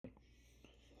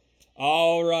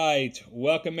All right.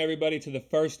 Welcome, everybody, to the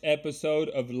first episode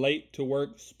of Late to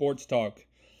Work Sports Talk.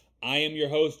 I am your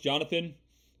host, Jonathan.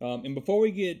 And before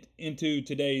we get into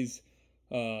today's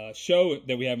show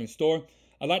that we have in store,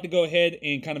 I'd like to go ahead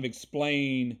and kind of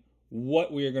explain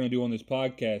what we are going to do on this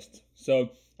podcast.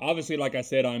 So, obviously, like I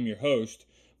said, I'm your host,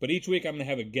 but each week I'm going to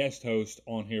have a guest host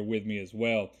on here with me as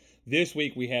well. This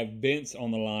week we have Vince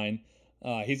on the line.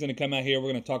 He's going to come out here.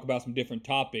 We're going to talk about some different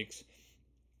topics.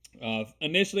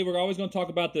 Initially, we're always going to talk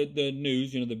about the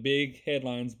news, the big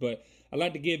headlines, but I'd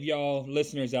like to give y'all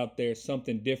listeners out there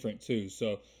something different too.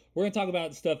 So we're going to talk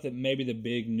about stuff that maybe the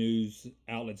big news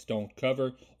outlets don't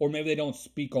cover, or maybe they don't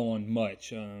speak on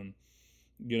much.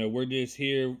 We're just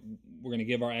here. We're going to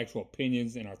give our actual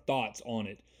opinions and our thoughts on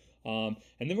it. And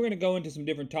then we're going to go into some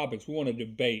different topics. We want to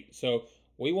debate. So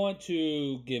we want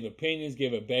to give opinions,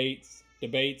 give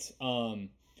debates.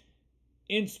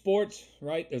 In sports,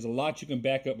 right, there's a lot you can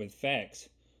back up with facts.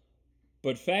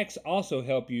 But facts also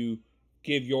help you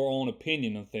give your own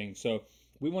opinion on things. So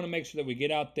we want to make sure that we get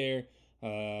out there,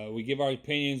 we give our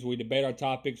opinions, we debate our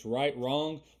topics, right,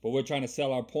 wrong, but we're trying to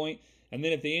sell our point. And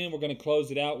then at the end, we're going to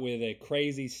close it out with a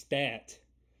crazy stat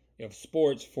of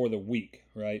sports for the week,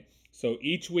 right? So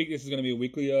each week, this is going to be a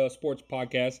weekly sports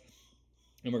podcast,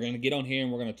 and we're going to get on here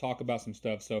and we're going to talk about some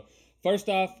stuff. So first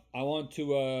off, I want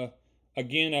to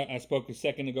again, I spoke a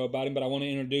second ago about him, but I want to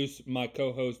introduce my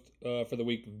co-host for the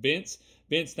week, Vince.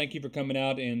 Vince, thank you for coming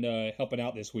out and helping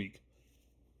out this week.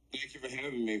 Thank you for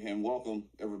having me, and welcome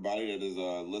everybody that is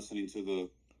listening to the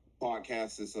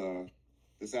podcast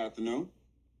this afternoon.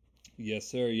 Yes,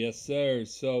 sir. Yes, sir.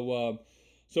 So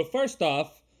first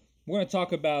off, we're going to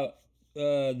talk about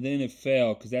the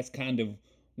NFL because that's kind of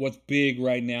what's big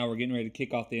right now. We're getting ready to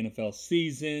kick off the NFL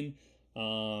season.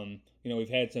 We've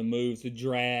had some moves. The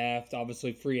draft,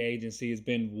 obviously, free agency has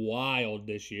been wild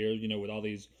this year. With all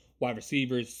these wide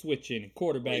receivers switching and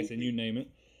quarterbacks and you name it.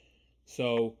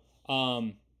 So,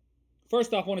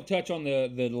 first off, I want to touch on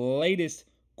the latest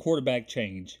quarterback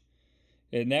change,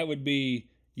 and that would be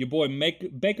your boy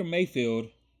Baker Mayfield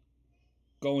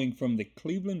going from the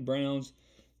Cleveland Browns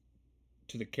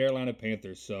to the Carolina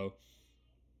Panthers. So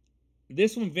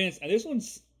this one, Vince, this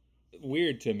one's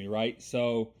weird to me, right?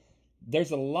 So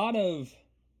there's a lot of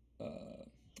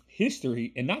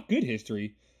history, and not good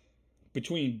history,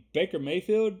 between Baker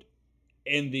Mayfield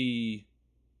and the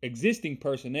existing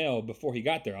personnel before he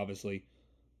got there, obviously,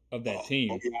 of that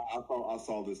team. Yeah, I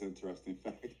saw this interesting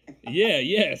fact.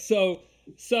 Yeah. So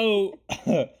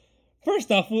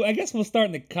first off, I guess we'll start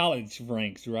in the college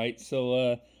ranks, right?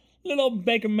 So, little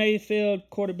Baker Mayfield,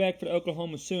 quarterback for the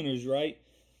Oklahoma Sooners, right?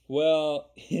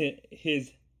 Well,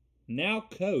 his now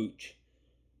coach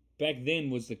back then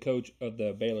was the coach of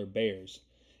the Baylor Bears,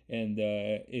 and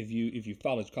if you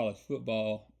followed college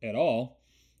football at all,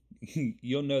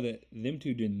 you'll know that them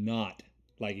two did not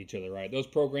like each other, right? Those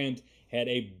programs had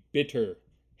a bitter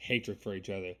hatred for each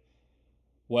other.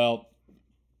 Well,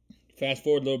 fast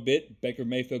forward a little bit, Baker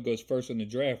Mayfield goes first in the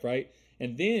draft, right?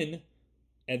 And then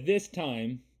at this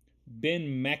time,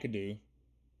 Ben McAdoo,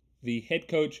 the head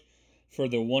coach for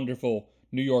the wonderful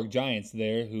New York Giants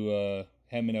there, who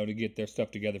haven't been able to get their stuff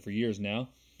together for years now,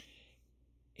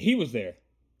 he was there.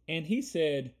 And he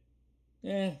said,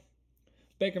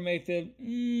 Baker Mayfield,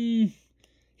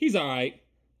 he's all right.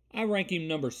 I rank him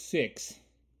number 6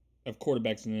 of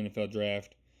quarterbacks in the NFL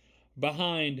draft.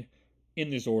 Behind, in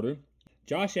this order,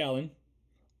 Josh Allen,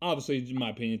 obviously, in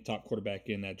my opinion, top quarterback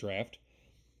in that draft.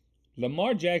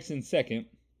 Lamar Jackson second.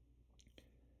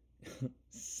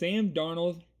 Sam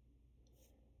Darnold,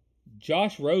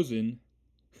 Josh Rosen,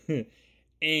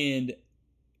 and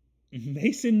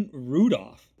Mason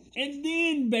Rudolph. And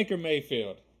then Baker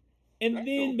Mayfield.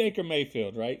 Baker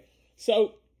Mayfield, right?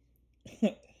 So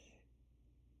the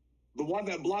one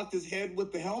that blocked his head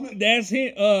with the helmet? That's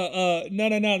him.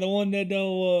 No. The one that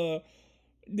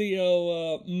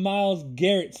Myles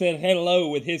Garrett said hello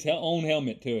with his own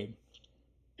helmet to him.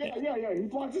 Yeah. He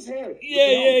blocked his head.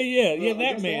 Yeah.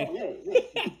 That man.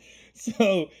 Yeah.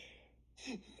 So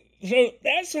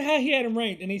that's how he had him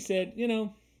ranked, and he said,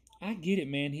 I get it,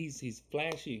 man. He's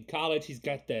flashy in college. He's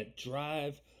got that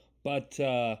drive, but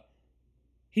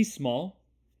he's small.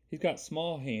 He's got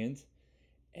small hands.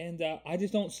 And I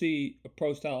just don't see a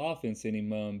pro style offense in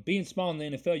him. Being small in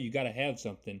the NFL, you got to have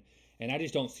something. And I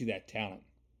just don't see that talent.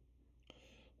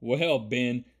 Well,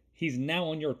 Ben, he's now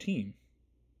on your team,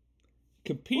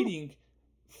 competing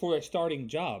for a starting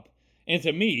job. And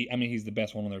to me, I mean, he's the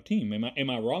best one on their team. Am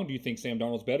I wrong? Do you think Sam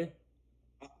Darnold's better?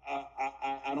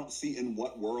 I don't see in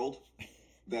what world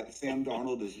that Sam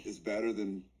Darnold is better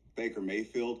than Baker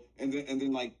Mayfield. And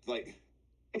then like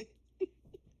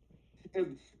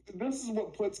And this is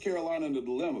what puts Carolina in a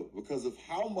dilemma because of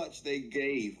how much they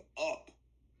gave up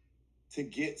to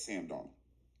get Sam Darnold.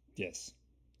 Yes.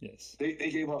 Yes. They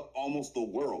gave up almost the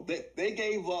world. They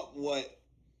gave up what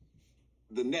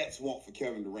the Nets want for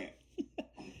Kevin Durant.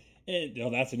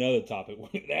 And that's another topic.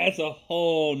 That's a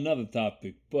whole nother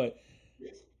topic. But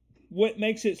what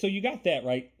makes it so you got that,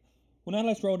 right? Well, now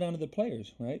let's roll down to the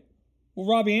players, right? Well,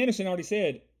 Robbie Anderson already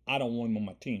said, I don't want him on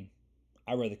my team.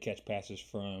 I'd rather catch passes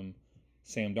from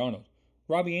Sam Darnold.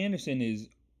 Robbie Anderson is,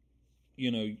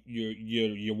 your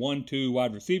 1-2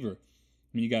 wide receiver. I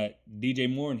mean, you got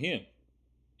DJ Moore and him.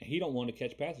 And he don't want to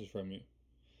catch passes from you.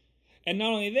 And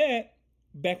not only that,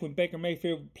 back when Baker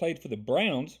Mayfield played for the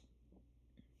Browns,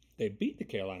 they beat the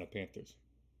Carolina Panthers.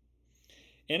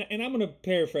 And I'm going to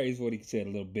paraphrase what he said a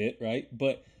little bit, right?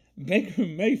 But Baker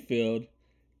Mayfield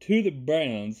to the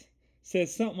Browns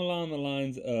says something along the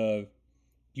lines of,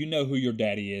 you know who your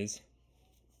daddy is.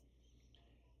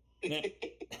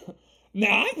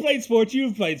 Now I played sports,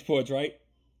 you've played sports, right?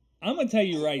 I'm going to tell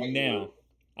you right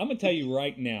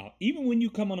now, even when you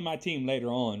come onto my team later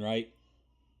on, right?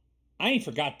 I ain't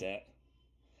forgot that.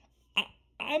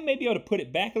 I may be able to put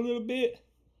it back a little bit,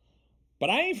 but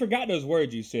I ain't forgot those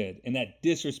words you said and that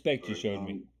disrespect you showed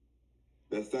me.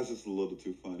 That's just a little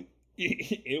too funny.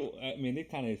 It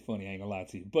kind of is funny, I ain't gonna lie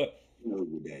to you. But you know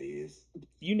who daddy is.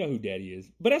 You know who daddy is.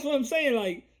 But that's what I'm saying.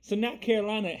 Like, so now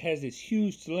Carolina has this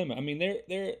huge dilemma. I mean,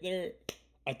 they're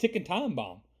a ticking time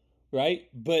bomb, right?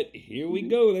 But here we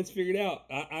go. Let's figure it out.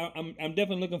 I'm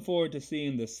definitely looking forward to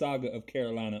seeing the saga of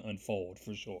Carolina unfold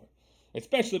for sure.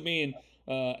 Especially being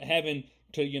having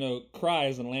to cry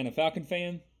as an Atlanta Falcon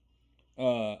fan.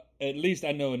 At least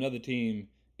I know another team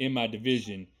in my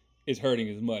division is hurting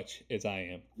as much as I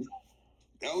am.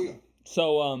 Oh yeah.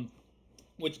 So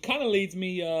which kind of leads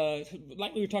me,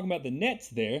 like we were talking about the Nets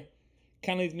there,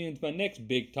 kind of leads me into my next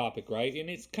big topic, right?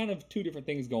 And it's kind of two different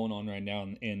things going on right now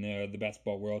in the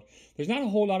basketball world. There's not a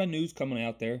whole lot of news coming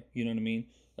out there, you know what I mean?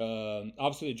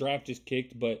 Obviously, the draft just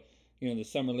kicked, but, the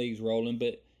summer league's rolling.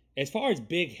 But as far as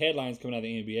big headlines coming out of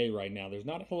the NBA right now, there's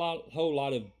not a whole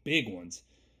lot of big ones.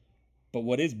 But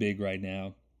what is big right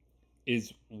now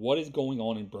is what is going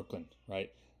on in Brooklyn,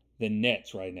 right? The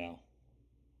Nets right now.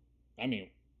 I mean,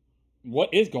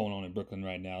 what is going on in Brooklyn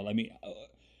right now? I mean,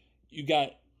 you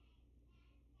got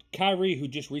Kyrie who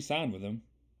just re-signed with him,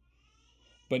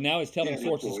 but now it's telling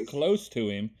sources close to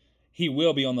him he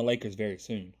will be on the Lakers very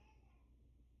soon.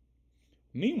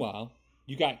 Meanwhile,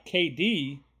 you got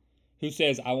KD who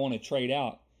says, I want to trade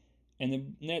out. And the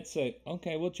Nets say,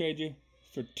 okay, we'll trade you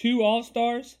for 2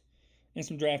 All-Stars and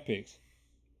some draft picks.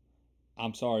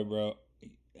 I'm sorry, bro.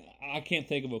 I can't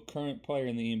think of a current player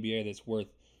in the NBA that's worth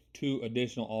 2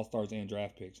 additional All-Stars and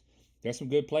draft picks. There's some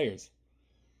good players.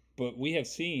 But we have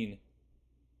seen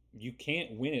you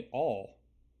can't win it all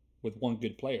with one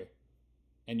good player.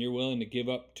 And you're willing to give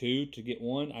up 2 to get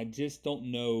 1. I just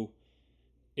don't know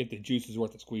if the juice is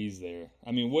worth the squeeze there.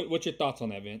 I mean, what's your thoughts on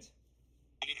that, Vince?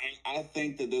 I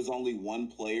think that there's only one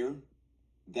player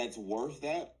that's worth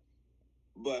that.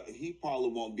 But he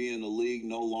probably won't be in the league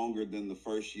no longer than the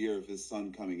first year of his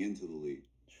son coming into the league.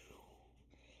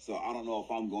 So I don't know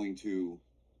if I'm going to,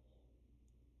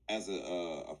 as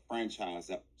a franchise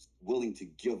that's willing to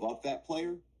give up that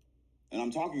player. And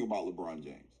I'm talking about LeBron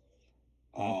James.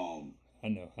 I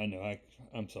know.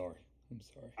 I'm sorry.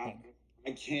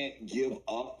 I can't give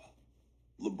up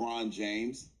LeBron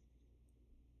James.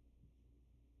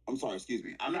 I'm sorry, excuse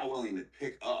me. I'm not willing to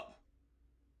pick up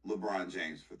LeBron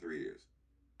James for 3 years.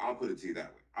 I'll put it to you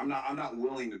that way. I'm not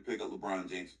willing to pick up LeBron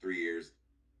James for 3 years.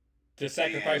 To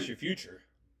sacrifice your future.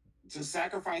 To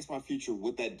sacrifice my future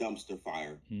with that dumpster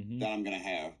fire that I'm going to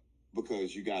have,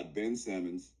 because you got Ben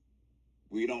Simmons.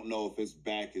 We don't know if his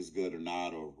back is good or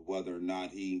not, or whether or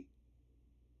not he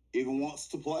even wants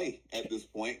to play at this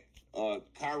point.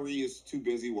 Kyrie is too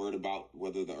busy worried about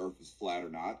whether the earth is flat or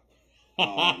not.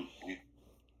 I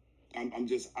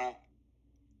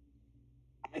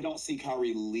don't see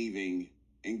Kyrie leaving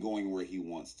and going where he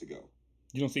wants to go.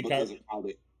 You don't see because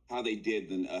Kyrie of how he did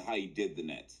the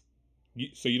Nets.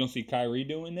 So you don't see Kyrie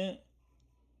doing that?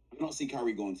 I don't see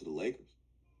Kyrie going to the Lakers.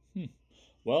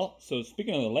 Well, so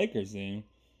speaking of the Lakers, then,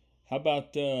 how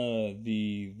about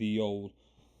the old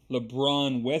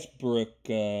LeBron Westbrook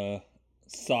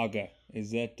saga?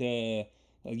 Is that a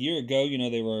year ago?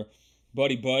 They were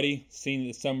buddy, seen at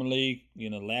the summer league.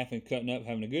 Laughing, cutting up,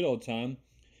 having a good old time.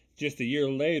 Just a year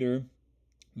later,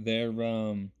 they're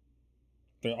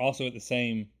also at the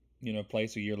same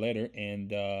place a year later, and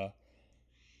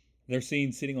they're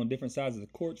seen sitting on different sides of the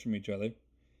courts from each other,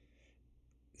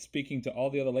 speaking to all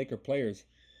the other Laker players,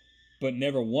 but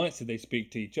never once did they speak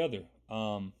to each other.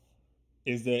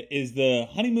 Is the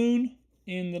honeymoon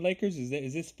in the Lakers?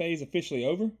 Is this phase officially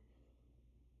over?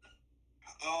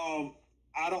 Um,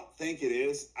 I don't think it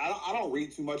is. I don't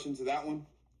read too much into that one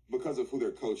because of who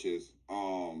their coach is.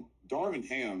 Darvin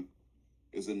Ham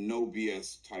is a no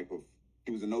BS type of.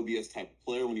 He was a no BS type of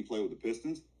player when he played with the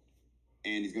Pistons,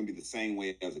 and he's going to be the same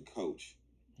way as a coach.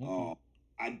 Okay.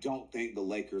 I don't think the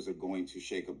Lakers are going to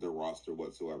shake up their roster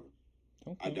whatsoever.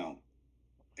 I Okay. don't.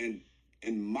 And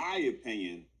in my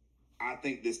opinion, I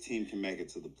think this team can make it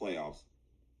to the playoffs.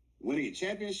 Winning a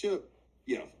championship?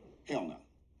 Yeah, hell no.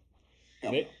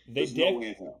 Hell no. They There's no def way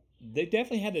in hell. they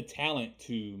definitely had the talent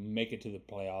to make it to the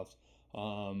playoffs.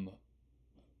 Um,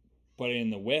 but in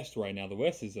the West right now, the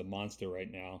West is a monster right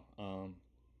now.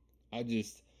 I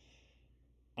just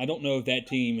I don't know if that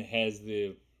team has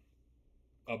the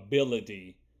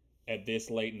ability at this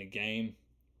late in the game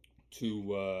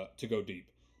to go deep.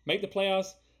 Make the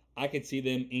playoffs, I could see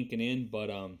them inking in, but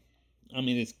I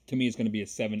mean, it's to me, it's going to be a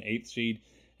 7-8 seed,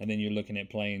 and then you're looking at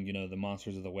playing, the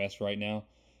monsters of the West right now,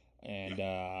 and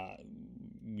I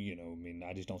mean,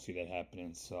 I just don't see that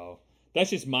happening. So that's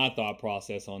just my thought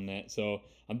process on that. So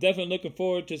I'm definitely looking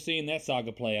forward to seeing that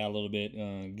saga play out a little bit.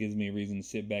 Gives me a reason to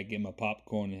sit back, get my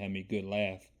popcorn, and have me a good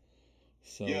laugh.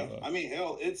 So Yeah, I mean,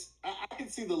 hell, I can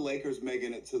see the Lakers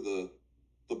making it to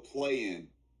the play in.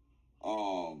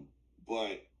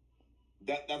 But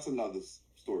that's another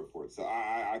story for it. So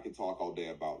I could talk all day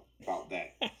about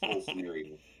that whole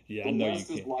scenario. yeah, I The know you West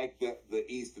is can. like the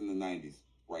East in the '90s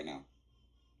right now.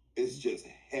 It's just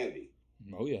heavy.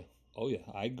 Oh yeah, oh yeah,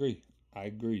 I agree. I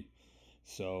agree.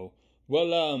 So,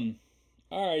 well,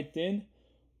 all right then.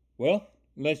 Well,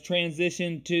 let's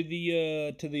transition to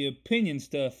the opinion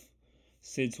stuff,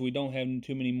 since we don't have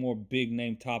too many more big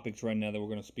name topics right now that we're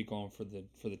going to speak on for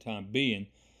the time being.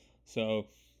 So,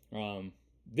 um,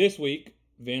 this week,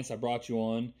 Vince, I brought you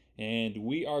on, and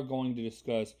we are going to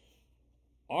discuss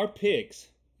our picks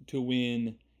to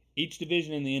win each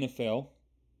division in the NFL,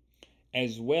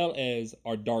 as well as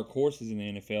our dark horses in the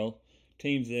NFL,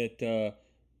 teams that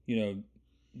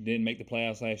didn't make the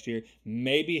playoffs last year,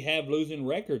 maybe have losing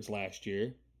records last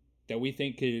year that we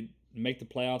think could make the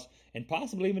playoffs and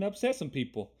possibly even upset some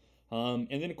people. And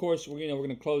then of course we're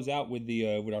gonna close out with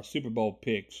the with our Super Bowl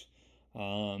picks.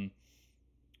 Um,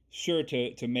 sure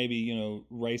to maybe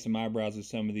raise some eyebrows at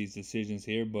some of these decisions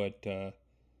here, but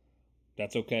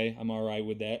that's okay. I'm all right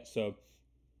with that. So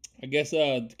I guess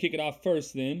to kick it off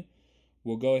first, then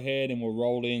we'll go ahead and we'll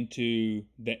roll into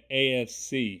the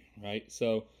AFC, right?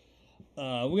 So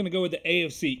we're gonna go with the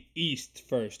AFC East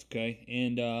first, okay?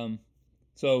 And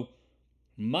so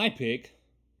my pick,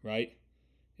 right,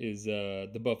 is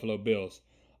the Buffalo Bills.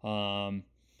 Um,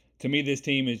 to me, this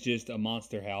team is just a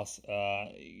monster house.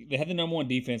 They had the number one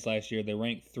defense last year. They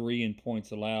ranked 3 in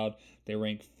points allowed. They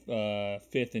ranked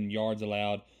 5th in yards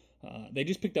allowed. They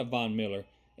just picked up Von Miller,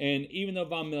 and even though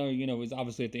Von Miller, was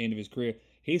obviously at the end of his career,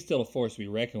 he's still a force to be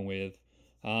reckoned with.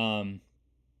 Um,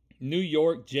 New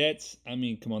York Jets, I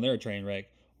mean, come on, they're a train wreck.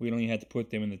 We don't even have to put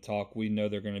them in the talk. We know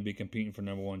they're going to be competing for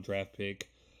number one draft pick.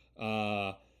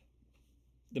 Uh,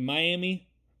 the Miami,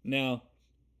 now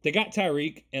they got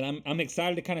Tyreek, and I'm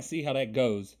excited to kind of see how that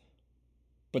goes.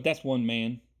 But that's one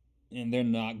man, and they're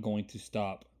not going to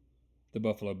stop the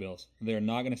Buffalo Bills. They're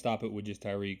not going to stop it with just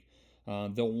Tyreek.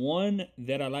 The one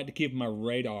that I like to keep on my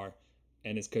radar,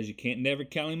 and it's because you can't never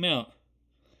count him out.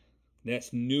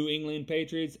 That's New England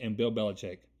Patriots and Bill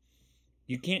Belichick.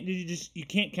 You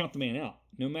can't count the man out.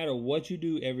 No matter what you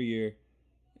do every year,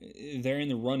 they're in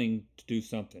the running to do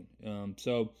something.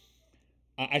 So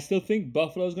I still think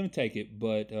Buffalo's going to take it,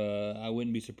 but I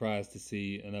wouldn't be surprised to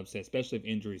see an upset, especially if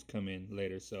injuries come in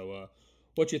later. So,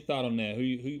 what's your thought on that?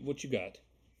 What you got?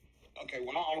 Okay,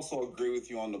 well, I also agree with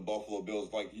you on the Buffalo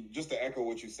Bills. Like, just to echo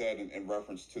what you said in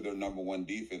reference to their number one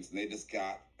defense, and they just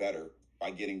got better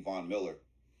by getting Von Miller.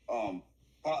 Um,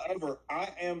 However, I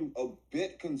am a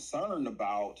bit concerned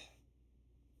about,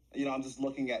 I'm just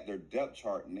looking at their depth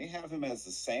chart, and they have him as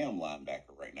the Sam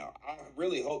linebacker right now. I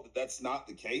really hope that that's not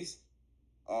the case.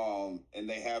 And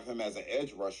they have him as an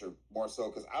edge rusher more so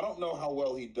because I don't know how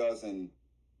well he does in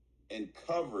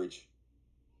coverage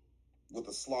with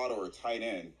a slot or a tight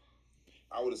end.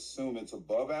 I would assume it's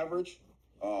above average.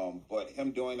 But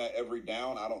him doing that every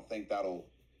down, I don't think that'll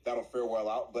fare well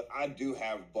out. But I do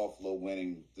have Buffalo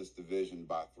winning this division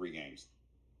by 3 games.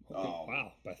 Okay,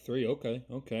 wow, by 3. Okay,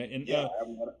 okay, and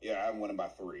I'm winning by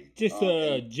 3.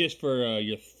 just for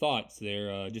your thoughts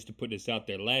there, just to put this out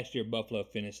there. Last year, Buffalo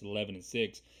finished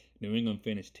 11-6. New England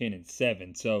finished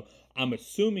 10-7. So I'm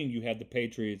assuming you had the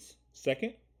Patriots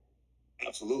second.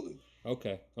 Absolutely.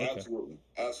 Okay. Absolutely.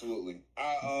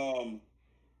 I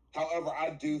However,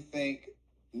 I do think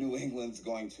New England's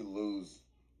going to lose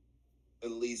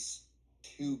at least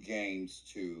 2 games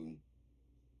to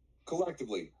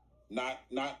collectively, not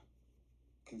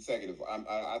consecutive.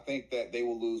 I think that they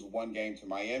will lose 1 game to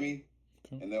Miami,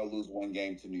 Okay. and they'll lose 1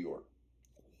 game to New York.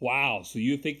 Wow. So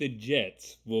you think the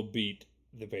Jets will beat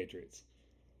the Patriots?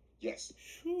 Yes.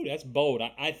 Whew, that's bold.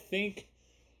 I think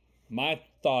my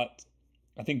thought.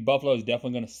 I think Buffalo is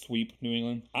definitely going to sweep New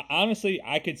England. Honestly,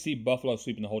 I could see Buffalo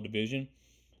sweeping the whole division.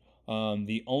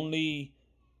 The only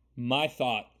my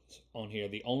thoughts on here,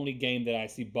 the only game that I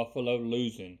see Buffalo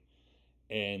losing,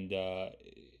 and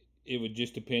it would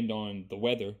just depend on the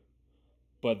weather,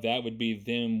 but that would be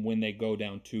them when they go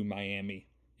down to Miami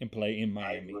and play in I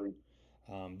Miami. agree.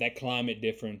 That climate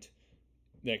different.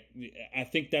 That I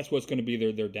think that's what's going to be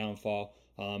their downfall.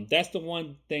 That's the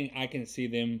one thing I can see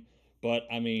them. But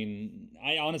I mean,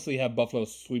 I honestly have Buffalo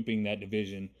sweeping that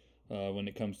division when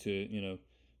it comes to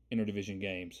interdivision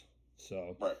games.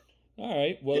 So, Right. all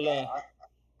right, Yeah, well,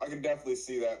 I can definitely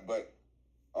see that, but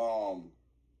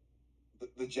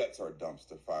the Jets are a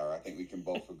dumpster fire. I think we can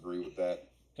both agree with that.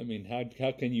 I mean, how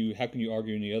can you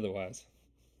argue any otherwise?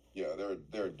 Yeah,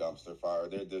 they're a dumpster fire.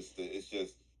 They're just it's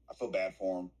just I feel bad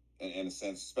for them in a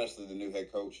sense, especially the new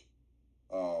head coach.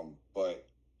 But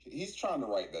he's trying to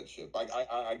right that ship.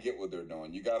 I get what they're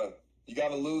doing. You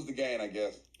gotta lose the game, I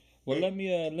guess. Well, let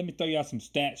me throw you out some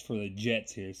stats for the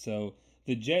Jets here. So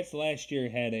the Jets last year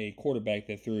had a quarterback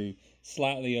that threw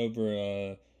slightly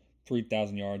over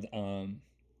 3,000 yards.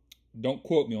 Don't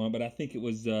quote me on it, but I think it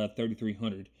was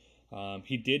 3,300.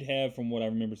 He did have, from what I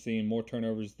remember seeing, more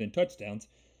turnovers than touchdowns.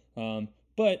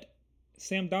 But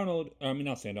Sam Darnold, I mean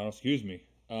not Sam Darnold, excuse me.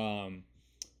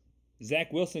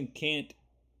 Zach Wilson can't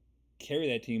carry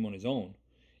that team on his own,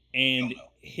 and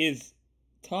his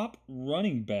top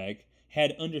running back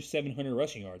had under 700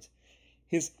 rushing yards.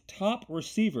 His top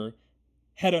receiver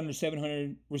had under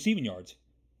 700 receiving yards.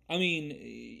 I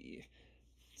mean,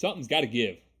 something's got to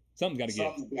give. Something's got to give.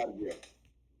 Something's got to give.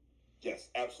 Yes,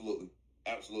 absolutely,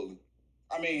 absolutely.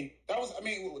 I mean,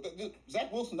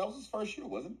 Zach Wilson. That was his first year,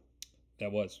 wasn't it?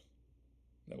 That was.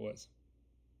 That was.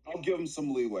 I'll give him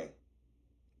some leeway.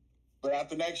 But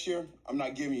after next year, I'm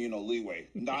not giving you no leeway.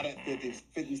 Not at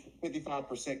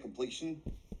 55% completion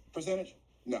percentage.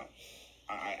 No,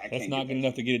 I That's can't. not good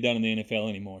enough to get it done in the NFL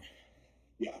anymore.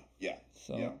 Yeah, yeah.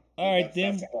 So, Yeah. all right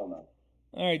then. That's a hell no.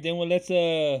 All right then. Well,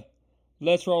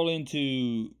 let's roll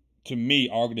into, to me,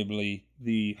 arguably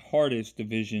the hardest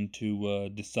division to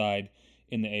decide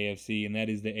in the AFC, and that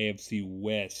is the AFC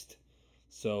West.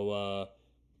 So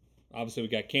obviously we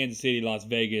got Kansas City, Las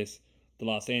Vegas, the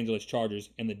Los Angeles Chargers,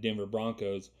 and the Denver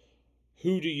Broncos.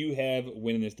 Who do you have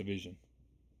winning this division?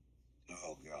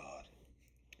 Oh God.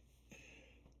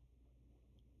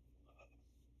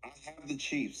 I have the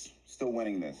Chiefs still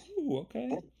winning this. Ooh,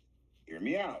 okay. Hear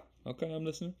me out. Okay, I'm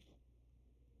listening.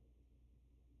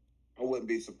 I wouldn't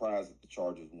be surprised if the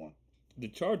Chargers won. The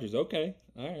Chargers, okay.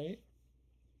 All right.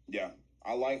 Yeah,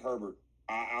 I like Herbert.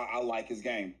 I like his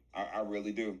game. I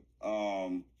really do.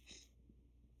 I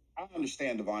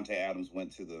understand Devontae Adams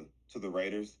went to the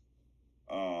Raiders.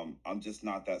 I'm just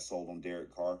not that sold on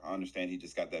Derek Carr. I understand he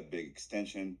just got that big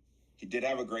extension. He did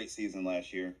have a great season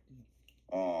last year.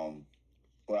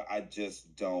 But I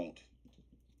just don't.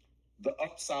 The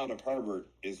upside of Herbert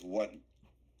is what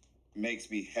makes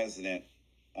me hesitant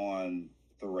on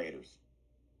the Raiders.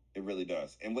 It really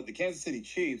does. And with the Kansas City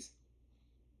Chiefs,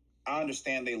 I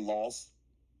understand they lost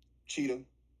Cheetah,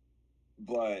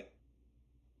 but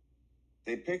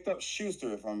they picked up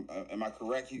Schuster. If am I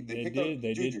correct? They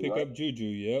did pick up Juju.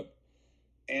 Yep.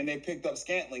 And they picked up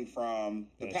Scantling from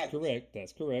the Packers.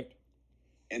 That's correct.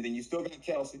 And then you still got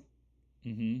Kelsey.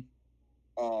 Mm-hmm.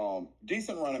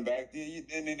 Decent running back.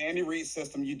 In Andy Reid's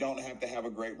system, you don't have to have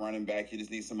a great running back. You just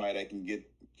need somebody that can get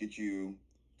you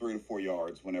 3 to 4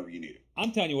 yards whenever you need it.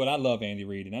 I'm telling you what, I love Andy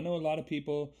Reid, and I know a lot of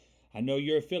people. I know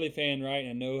you're a Philly fan, right?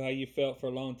 I know how you felt for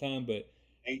a long time, but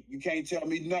you can't tell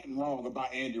me nothing wrong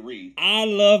about Andy Reid. I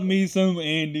love me some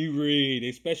Andy Reid,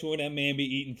 especially when that man be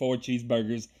eating 4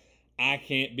 cheeseburgers. I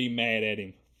can't be mad at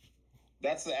him.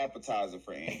 That's the appetizer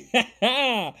for Andy.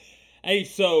 Hey,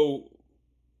 so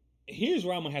here's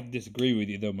where I'm gonna have to disagree with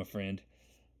you, though, my friend.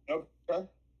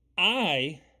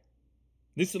 Okay.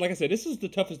 This is, like I said, this is the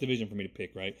toughest division for me to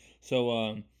pick, right? So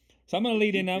I'm gonna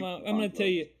lead in. I'm gonna tell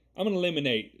you. I'm gonna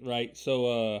eliminate, right?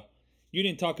 So you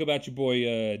didn't talk about your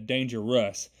boy Danger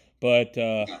Russ, but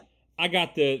I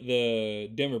got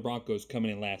the Denver Broncos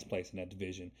coming in last place in that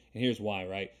division, and here's why,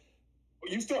 right?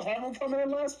 You still have them coming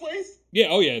in last place? Yeah.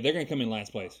 Oh yeah, they're gonna come in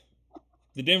last place.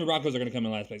 The Denver Broncos are going to come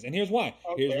in last place, and here's why.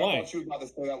 Here's Okay, why. I thought you were about to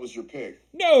say that was your pick.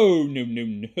 No.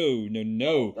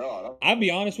 Oh, God, I'll be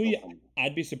honest with you.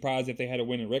 I'd be surprised if they had a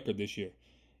winning record this year,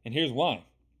 and here's why.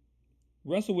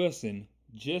 Russell Wilson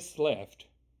just left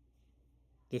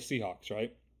the Seahawks,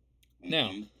 right?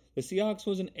 Now, the Seahawks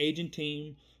was an aging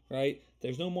team, right?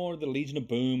 There's no more of the Legion of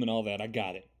Boom and all that. I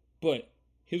got it. But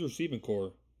his receiving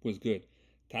core was good.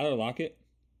 Tyler Lockett,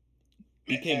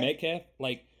 DK Metcalf,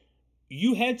 like,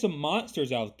 you had some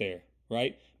monsters out there,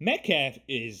 right? Metcalf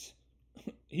he's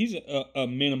a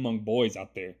man among boys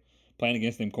out there playing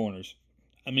against them corners.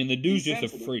 I mean, the dude's just a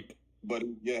freak. But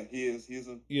yeah, he is. He's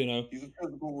a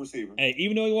physical receiver. Hey,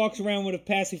 even though he walks around with a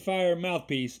pacifier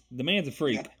mouthpiece, the man's a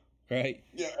freak, right?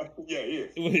 Yeah, he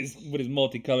is. With his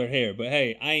multicolored hair. But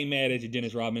hey, I ain't mad at you,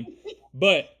 Dennis Rodman.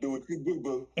 But do what you do,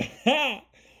 boo.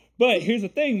 But here's the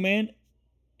thing, man.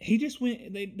 He just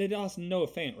went. They lost Noah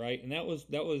Fant, right? And that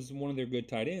was one of their good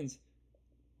tight ends.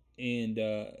 And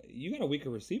you got a weaker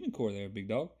receiving core there, big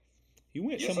dog. You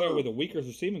went somewhere with a weaker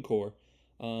receiving core.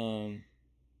 To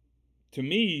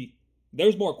me,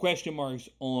 there's more question marks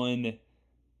on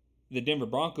the Denver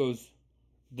Broncos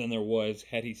than there was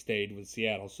had he stayed with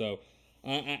Seattle. So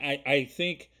I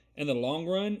think in the long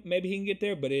run maybe he can get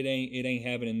there, but it ain't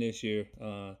happening this year.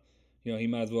 He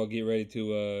might as well get ready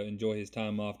to enjoy his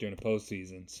time off during the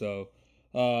postseason. So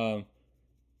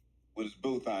with his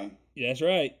boo thing. Yeah, that's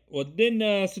right. Well, then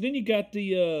you got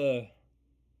you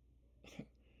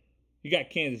got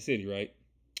Kansas City, right?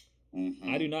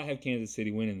 Mm-hmm. I do not have Kansas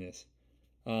City winning this.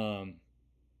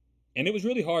 And it was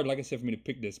really hard, like I said, for me to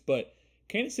pick this, but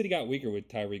Kansas City got weaker with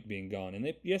Tyreek being gone. And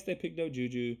they picked up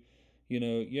Juju.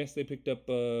 Yes, they picked up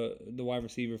the wide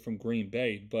receiver from Green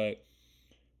Bay, but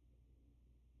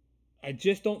I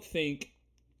just don't think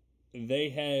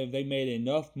they made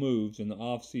enough moves in the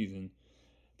offseason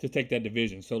to take that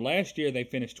division. So last year they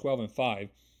finished 12-5.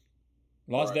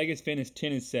 Las Vegas finished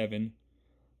 10-7.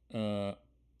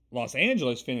 Los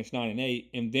Angeles finished 9-8,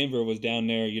 and Denver was down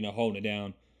there, holding it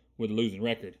down with a losing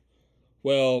record.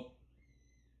 Well,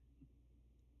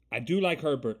 I do like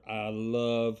Herbert. I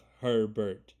love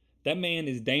Herbert. That man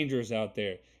is dangerous out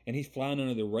there, and he's flying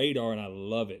under the radar, and I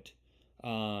love it.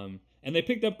 And they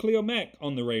picked up Khalil Mack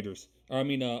on the Raiders, on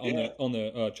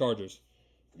the Chargers.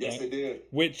 Yes, they did.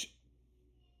 Which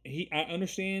I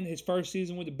understand his first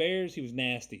season with the Bears, he was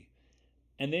nasty,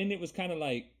 and then it was kind of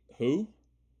like who,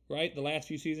 right? The last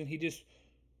few seasons,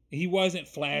 he wasn't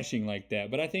flashing like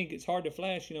that. But I think it's hard to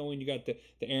flash, when you got the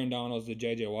Aaron Donalds, the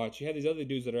J.J. Watts. You have these other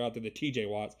dudes that are out there, the T.J.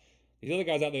 Watts. These other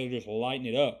guys out there that are just lighting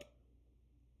it up.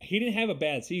 He didn't have a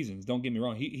bad season. Don't get me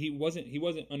wrong. He wasn't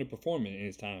underperforming in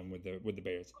his time with the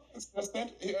Bears.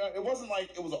 It wasn't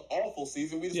like it was an awful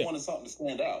season. We just wanted something to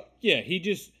stand out. Yeah, he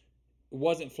just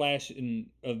wasn't flashing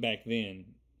back then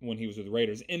when he was with the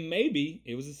Raiders. And maybe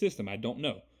it was a system. I don't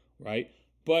know, right?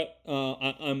 But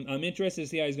I'm interested to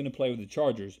see how he's going to play with the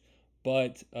Chargers.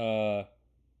 But I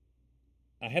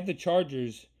have the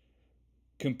Chargers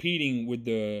competing with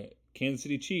the Kansas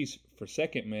City Chiefs for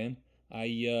second, man.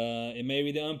 It may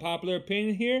be the unpopular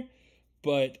opinion here,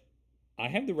 but I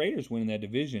have the Raiders winning that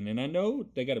division. And I know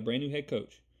they got a brand new head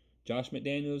coach, Josh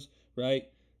McDaniels, right?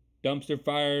 Dumpster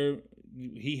fire.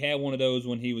 He had one of those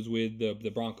when he was with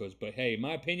the Broncos. But hey, in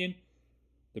my opinion,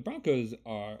 the Broncos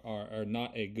are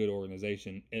not a good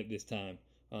organization at this time.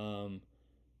 And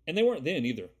they weren't then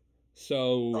either.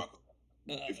 So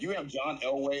if you have John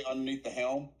Elway underneath the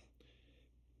helm,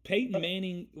 Peyton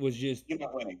Manning was just you're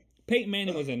not winning. Peyton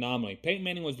Manning was an anomaly. Peyton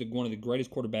Manning was one of the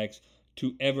greatest quarterbacks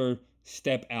to ever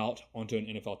step out onto an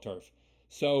NFL turf.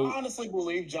 So I honestly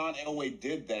believe John Elway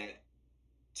did that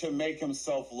to make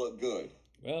himself look good.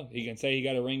 Well, he can say he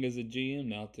got a ring as a GM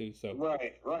now too. So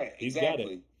right, he's exactly.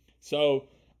 got it. So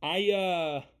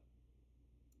I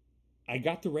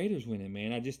got the Raiders winning,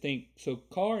 man. I just think so.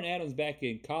 Carr and Adams back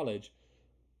in college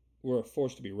were a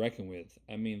force to be reckoned with.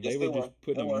 I mean, they were just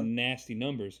putting up nasty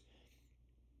numbers.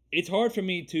 It's hard for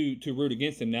me to root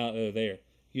against them now that they're there.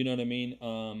 You know what I mean?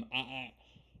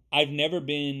 I've never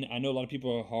been. I know a lot of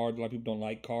people are hard. A lot of people don't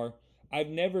like Carr. I've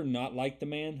never not liked the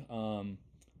man.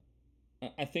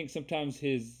 I think sometimes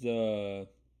his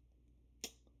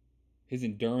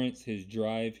endurance, his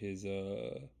drive, his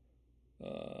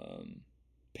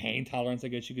pain tolerance, I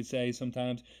guess you could say,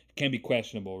 sometimes can be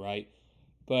questionable, right?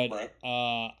 But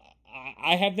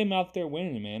I have them out there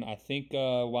winning, man. I think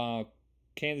while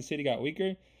Kansas City got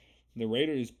weaker, the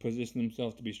Raiders positioned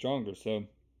themselves to be stronger. So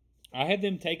I had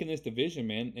them taking this division,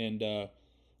 man, and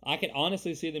I can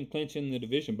honestly see them clinching the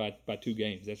division by 2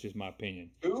 games. That's just my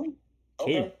opinion. 2?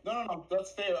 Okay. No.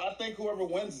 That's fair. I think whoever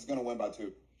wins is going to win by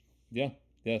 2. Yeah.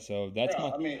 So that's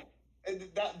I mean,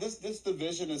 This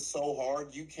division is so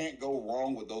hard. You can't go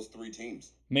wrong with those three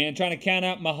teams. Man, trying to count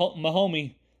out my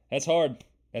homie, that's hard.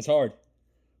 That's hard.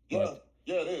 Yeah, But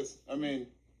yeah, it is. I mean,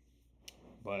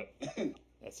 but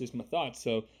that's just my thoughts.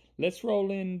 So let's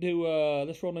roll into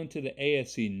the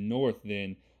AFC North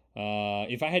then.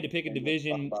 If I had to pick a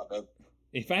division,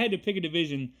 if I had to pick a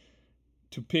division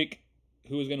to pick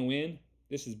who was going to win,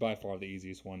 this is by far the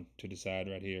easiest one to decide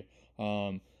right here.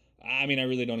 I mean, I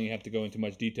really don't even have to go into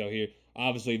much detail here.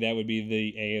 Obviously, that would be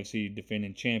the AFC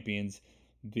defending champions,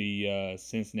 the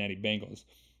Cincinnati Bengals.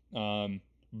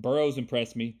 Burrow's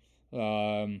impressed me.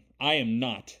 I am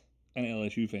not an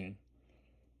LSU fan.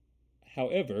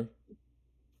 However,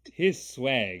 his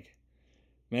swag,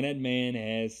 man, that man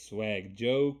has swag.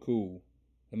 Joe Cool.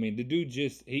 I mean, the dude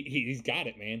he's got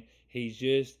it, man. He's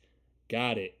just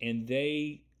got it. And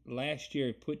they last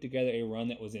year put together a run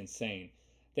that was insane.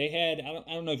 They had I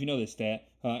don't know if you know this stat,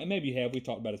 and maybe you have. We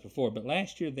talked about this before, but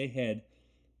last year they had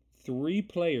 3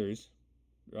 players,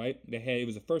 right? It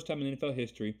was the first time in NFL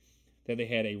history that they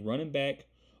had a running back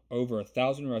over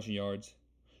 1,000 rushing yards,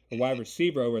 a wide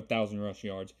receiver over 1,000 rushing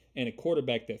yards, and a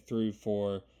quarterback that threw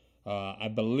for I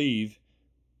believe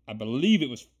it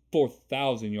was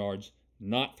 4,000 yards,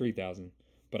 not 3,000.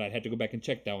 But I'd have to go back and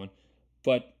check that one.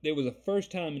 But it was the first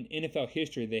time in NFL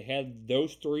history they had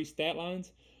those 3 stat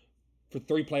lines for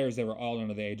 3 players that were all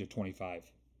under the age of 25.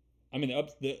 I mean,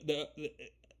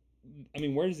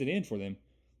 where does it end for them?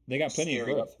 They got plenty of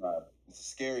growth. Upside. It's a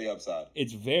scary upside.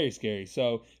 It's very scary.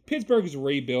 So Pittsburgh is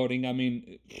rebuilding. I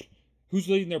mean, who's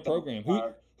leading their program?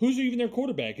 Who's even their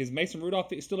quarterback? Is Mason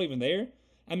Rudolph still even there?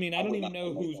 I mean, I don't even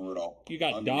know who's. You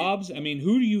got Dobbs. I mean,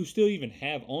 who do you still even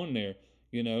have on there?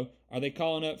 You know, are they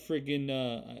calling up friggin'?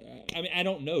 I mean, I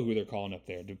don't know who they're calling up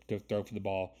there to throw for the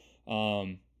ball.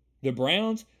 The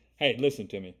Browns. Hey, listen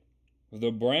to me.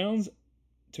 The Browns,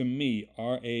 to me,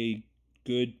 are a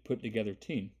good put together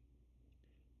team.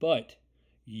 But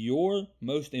your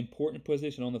most important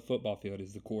position on the football field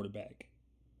is the quarterback.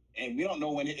 And we don't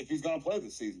know if he's going to play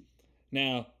this season.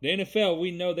 Now, the NFL,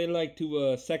 we know they like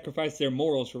to sacrifice their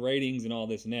morals for ratings and all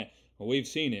this and that. Well, we've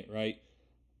seen it, right?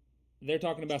 They're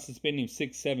talking about suspending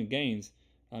 6, 7 games.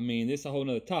 I mean, this is a whole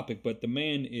other topic, but the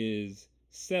man is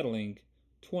settling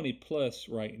 20 plus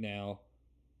right now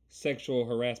sexual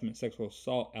harassment, sexual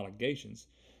assault allegations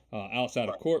outside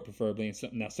of court, preferably. And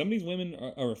some of these women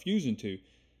are refusing to.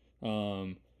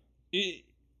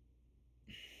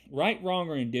 Right, wrong,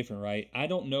 or indifferent, right? I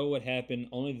don't know what happened.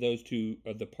 Only those 2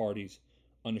 of the parties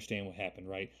understand what happened,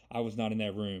 right? I was not in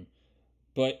that room.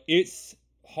 But it's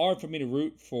hard for me to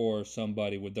root for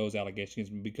somebody with those allegations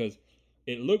because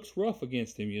it looks rough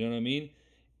against him, you know what I mean?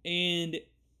 And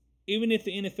even if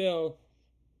the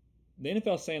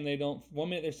NFL's saying they don't, 1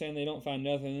 minute they're saying they don't find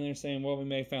nothing, and they're saying, well, we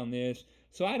may have found this.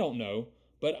 So I don't know.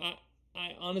 But I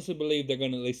honestly believe they're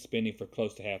going to at least suspend him for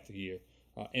close to half the year.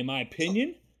 In my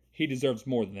opinion, he deserves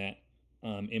more than that.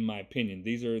 In my opinion,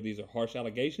 these are harsh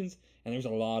allegations, and there's a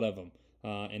lot of them.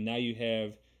 And now you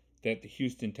have that the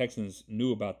Houston Texans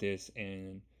knew about this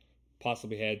and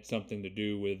possibly had something to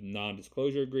do with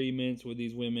non-disclosure agreements with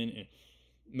these women. And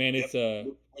man, it's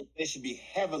they should be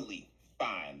heavily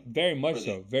fined. Very much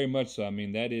so. Very much so. I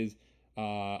mean, that is.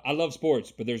 I love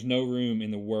sports, but there's no room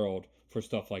in the world for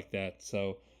stuff like that.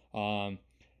 So, I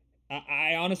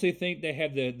honestly think they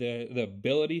have the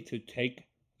ability to take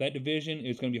that division.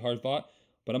 It's going to be hard fought,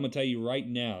 but I'm going to tell you right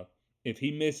now, if he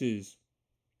misses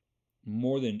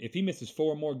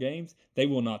 4 more games, they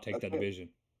will not take that division.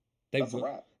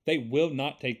 They will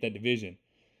not take that division.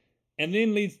 And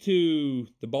then leads to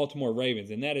the Baltimore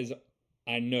Ravens, and that is,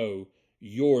 I know,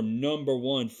 your number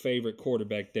 1 favorite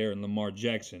quarterback there in Lamar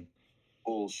Jackson.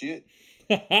 Bullshit.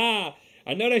 I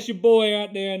know that's your boy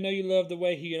out there. I know you love the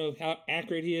way how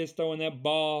accurate he is throwing that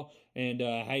ball, and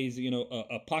how he's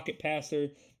a pocket passer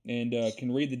and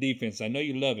can read the defense. I know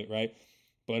you love it, right?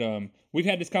 But we've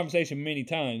had this conversation many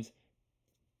times.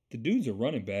 The dude's a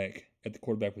running back at the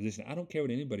quarterback position. I don't care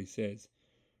what anybody says,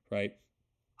 right?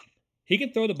 He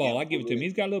can throw the ball. I give it to him.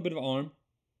 He's got a little bit of arm.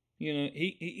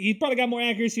 He probably got more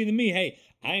accuracy than me. Hey,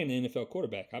 I ain't an NFL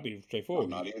quarterback. I'll be straightforward.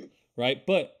 Not either. Right?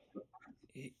 But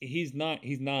he's not.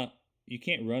 You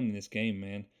can't run in this game,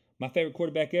 man. My favorite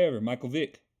quarterback ever, Michael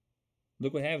Vick.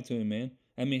 Look what happened to him, man.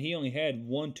 I mean, he only had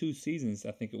 1-2 seasons,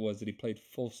 I think it was, that he played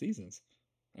full seasons.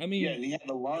 I mean, yeah, and he had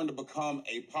to learn to become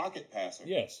a pocket passer.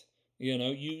 Yes.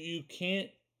 You can't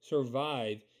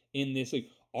survive in this league.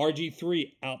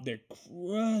 RG3 out there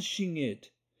crushing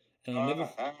it. And I'll never.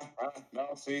 No,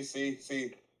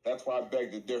 see. That's why I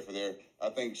beg to differ there. I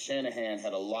think Shanahan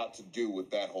had a lot to do with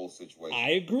that whole situation.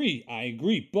 I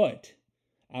agree. But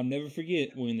I'll never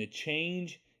forget when the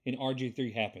change in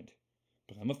RG3 happened.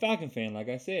 But I'm a Falcon fan, like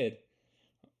I said.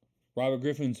 Robert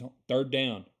Griffin's third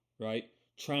down, right?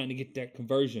 Trying to get that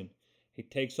conversion. He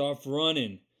takes off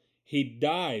running. He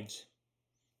dives.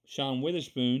 Sean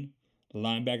Witherspoon, the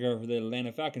linebacker for the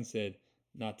Atlanta Falcons, said,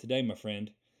 "Not today, my friend."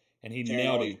 And he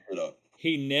nailed him.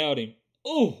 He nailed him.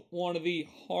 Oh, one of the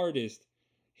hardest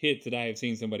hits that I have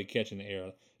seen somebody catch in the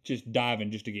air. Just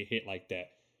diving just to get hit like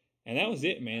that. And that was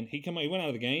it, man. He went out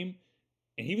of the game,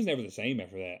 and he was never the same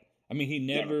after that. I mean, he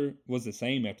never was the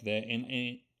same after that.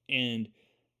 And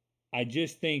I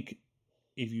just think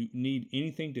if you need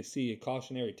anything to see a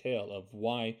cautionary tale of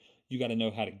why you got to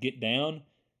know how to get down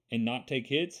and not take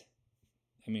hits,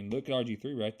 I mean, look at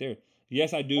RG3 right there.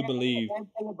 Yes, I do believe.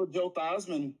 Pull up a Joe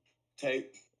Theismann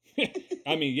tape.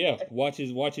 I mean, yeah, watch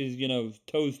his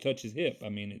toes touch his hip. I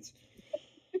mean,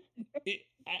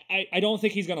 I don't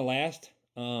think he's gonna last.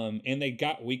 And they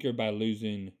got weaker by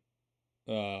losing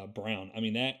Brown. I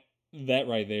mean that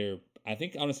right there. I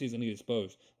think honestly he's gonna get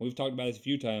exposed. We've talked about this a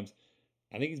few times.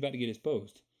 I think he's about to get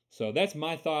exposed. So that's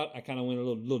my thought. I kind of went a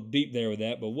little deep there with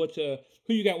that. But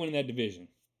who you got winning that division?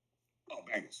 Oh,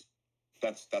 Bengals.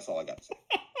 That's all I got to say.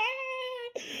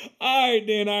 All right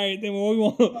then.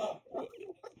 Well,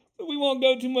 we won't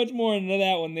go too much more into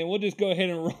that one. Then we'll just go ahead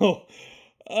and roll.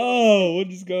 Oh, we'll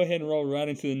just go ahead and roll right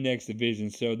into the next division.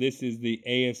 So this is the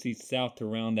AFC South to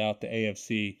round out the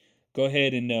AFC. Go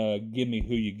ahead and give me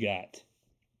who you got.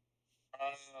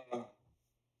 I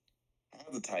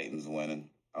have the Titans winning.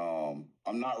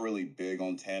 I'm not really big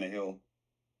on Tannehill.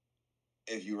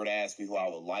 If you were to ask me who I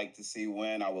would like to see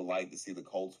win, I would like to see the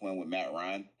Colts win with Matt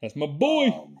Ryan. That's my boy.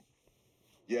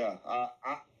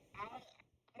 I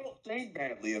don't think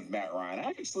badly of Matt Ryan. I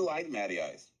actually like Matty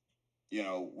Ice. You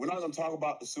know, we're not going to talk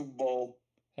about the Super Bowl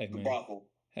debacle.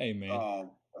 Hey man,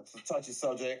 that's a touchy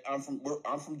subject. I'm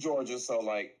from Georgia, so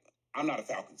like I'm not a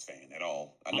Falcons fan at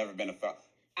all. I've never been a Falcons.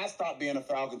 I stopped being a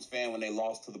Falcons fan when they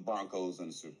lost to the Broncos in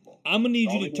the Super Bowl. I'm gonna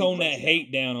need you to tone that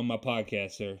hate down on my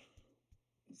podcast, sir.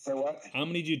 Say what? I'm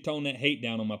gonna need you to tone that hate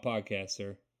down on my podcast,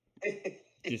 sir.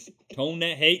 Just tone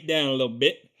that hate down a little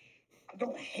bit. I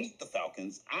don't hate the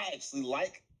Falcons. I actually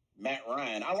like Matt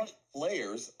Ryan. I like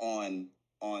players on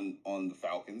the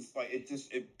Falcons. Like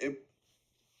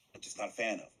I'm just not a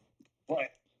fan of.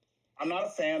 But I'm not a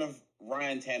fan of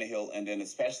Ryan Tannehill, and then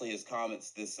especially his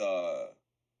comments this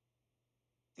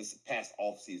past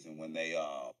offseason when they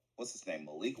what's his name?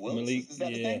 Malik Willis? Is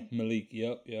that his name? Malik,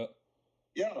 yep.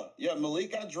 Yeah,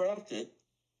 Malik got drafted,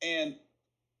 and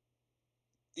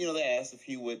you know, they asked if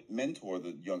he would mentor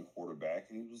the young quarterback,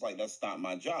 and he was like, "That's not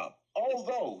my job."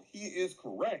 Although he is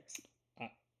correct,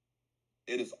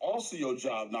 it is also your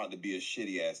job not to be a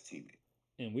shitty ass teammate.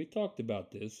 And we talked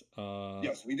about this.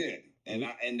 Yes, we did, and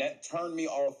that turned me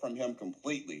off from him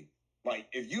completely. Like,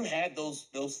 if you had those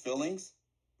feelings,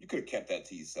 you could have kept that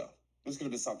to yourself. This could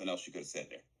have been something else you could have said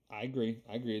there. I agree.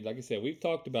 Like I said, we've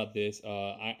talked about this.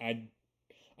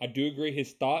 I do agree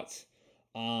his thoughts.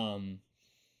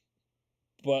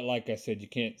 But like I said, you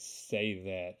can't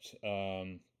say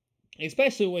that.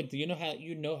 Especially with you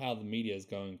know how the media is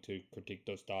going to critique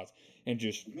those thoughts and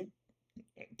just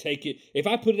take it. If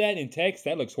I put that in text,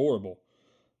 that looks horrible.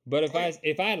 But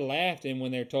if I laughed and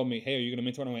when they told me, "Hey, are you gonna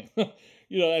mentor?" and I went,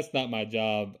 that's not my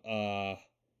job.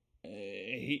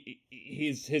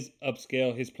 His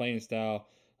upscale, his playing style,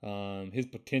 his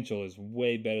potential is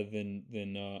way better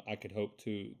than I could hope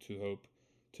to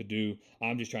do.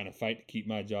 I'm just trying to fight to keep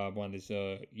my job when this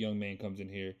young man comes in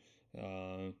here,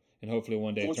 and hopefully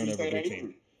one day turn over a good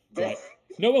team. Right?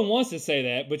 No one wants to say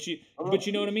that, but you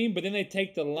know what I mean. But then they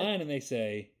take the line and they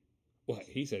say, "Well,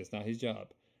 he said it's not his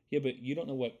job." Yeah, but you don't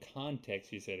know what context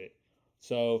he said it.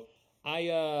 So I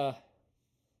know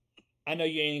I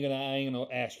ain't gonna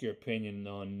ask your opinion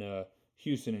on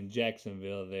Houston and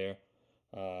Jacksonville there.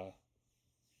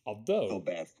 Although I feel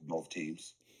bad for both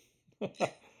teams.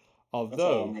 although That's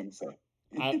all I'm gonna say.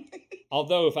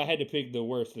 Although if I had to pick the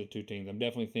worst of the two teams, I'm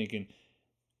definitely thinking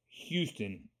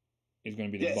Houston is going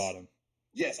to be the bottom.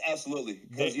 Yes, absolutely.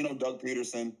 Because Doug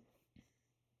Peterson.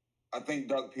 I think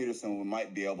Doug Peterson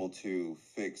might be able to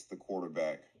fix the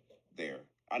quarterback there.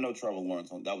 I know Trevor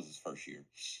Lawrence. That was his first year,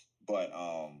 but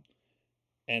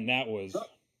and that was.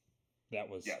 Yeah.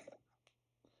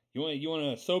 You want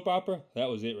a soap opera? That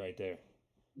was it right there.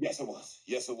 Yes, it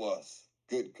was.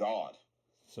 Good God.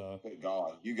 Good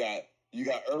God. You got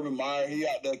Urban Meyer. He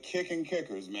out there kicking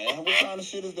kickers, man. What kind of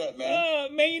shit is that,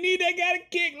 man? Man, you need that guy to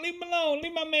kick. Leave him alone.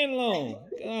 Leave my man alone.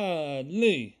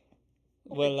 Golly.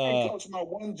 Well, Coach, my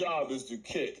one job is to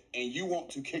kick, and you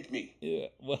want to kick me. Yeah.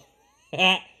 Well,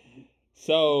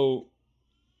 so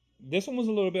this one was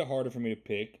a little bit harder for me to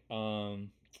pick.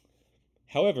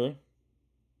 However,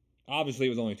 obviously it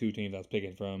was only two teams I was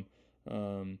picking from.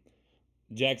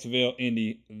 Jacksonville,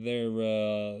 Indy,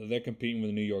 they're competing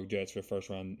with the New York Jets for first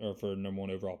round or for number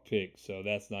 1 overall pick, so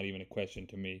that's not even a question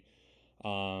to me.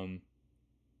 But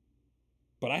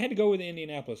I had to go with the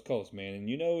Indianapolis Colts, man, and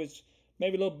it's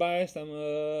maybe a little biased.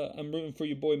 I'm rooting for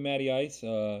your boy Matty Ice.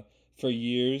 For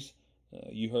years,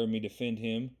 you heard me defend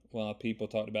him while people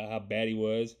talked about how bad he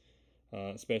was,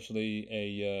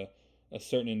 especially a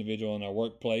certain individual in our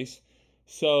workplace.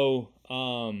 So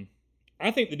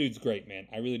I think the dude's great, man.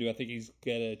 I really do. I think he's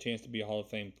got a chance to be a Hall of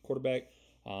Fame quarterback.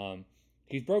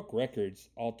 He's broke records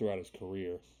all throughout his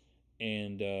career,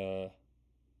 and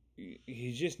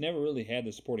he's just never really had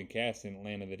the supporting cast in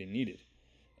Atlanta that he needed.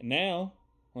 Now,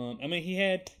 he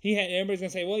had. Everybody's gonna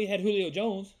say, well, he had Julio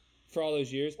Jones for all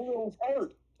those years. Julio was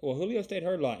hurt. Well, Julio stayed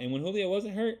hurt a lot, and when Julio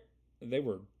wasn't hurt, they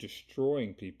were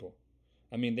destroying people.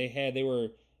 They were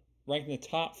ranked in the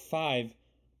top 5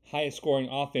 highest scoring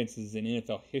offenses in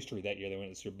NFL history that year. They went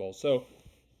to the Super Bowl. So,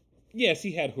 yes,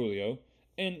 he had Julio.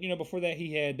 And, before that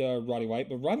he had Roddy White.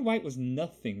 But Roddy White was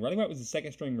nothing. Roddy White was the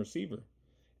second string receiver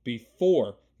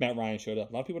before Matt Ryan showed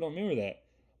up. A lot of people don't remember that.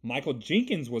 Michael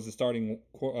Jenkins was the starting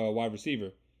wide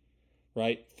receiver,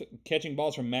 right? Catching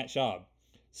balls from Matt Schaub.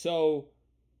 So,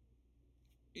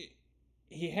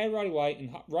 he had Roddy White.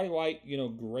 And Roddy White,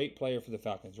 great player for the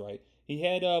Falcons, right? He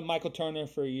had Michael Turner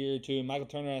for a year or two. Michael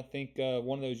Turner, I think,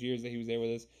 one of those years that he was there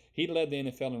with us, he led the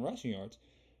NFL in rushing yards.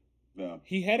 Yeah.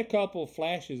 He had a couple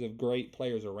flashes of great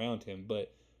players around him,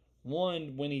 but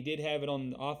when he did have it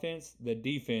on the offense, the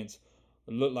defense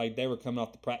looked like they were coming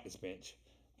off the practice bench.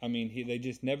 They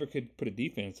just never could put a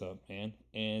defense up, man.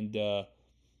 And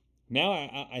now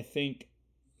I think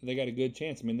they got a good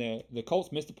chance. The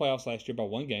Colts missed the playoffs last year by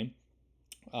 1 game.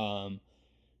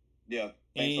 Yeah,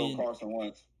 thanks to Carson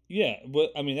Wentz. Yeah,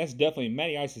 but that's definitely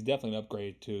Matty Ice is definitely an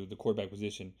upgrade to the quarterback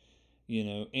position,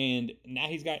 And now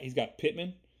he's got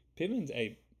Pittman.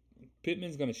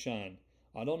 Pittman's gonna shine.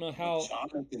 I don't know how.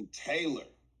 Jonathan Taylor.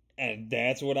 And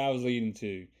that's what I was leading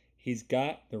to. He's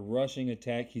got the rushing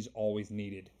attack he's always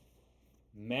needed.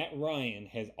 Matt Ryan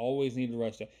has always needed a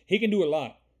rush attack. He can do a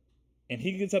lot, and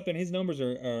he gets up and his numbers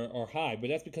are high, but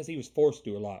that's because he was forced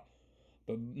to do a lot.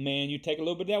 But man, you take a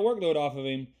little bit of that workload off of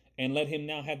him and let him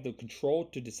now have the control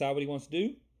to decide what he wants to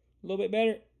do a little bit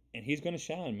better, and he's going to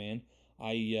shine, man.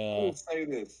 I will say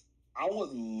this. I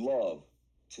would love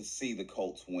to see the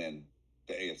Colts win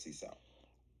the AFC South.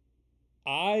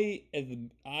 I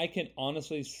can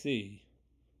honestly see,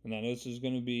 and I know there's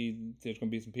going to be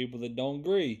some people that don't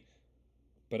agree,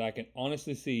 but I can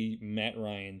honestly see Matt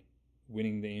Ryan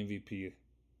winning the MVP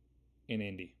in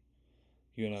Indy.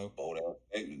 Bold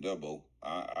statement, double.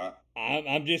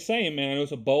 I'm just saying, man. It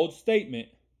was a bold statement.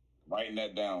 Writing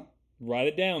that down. Write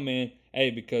it down, man.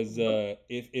 Hey, because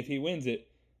if he wins it,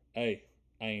 hey,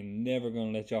 I ain't never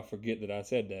gonna let y'all forget that I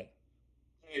said that.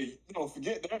 Hey,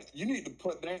 forget that. You need to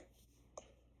put that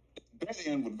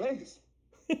in with Vegas.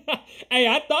 Hey,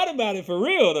 I thought about it for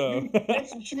real though.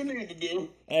 That's what you need to do.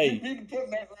 Hey, you need to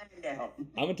put that right down.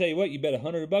 I'm gonna tell you what. You bet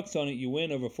 $100 on it, you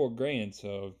win over $4,000.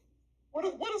 So. What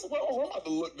is? Well, I'm about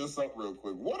to look this up real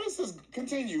quick. What is this?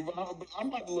 Continue. I'm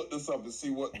about to look this up and see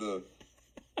what the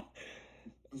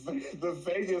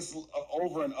Vegas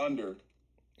over and under.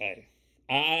 Hey,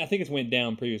 I think it's went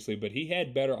down previously, but he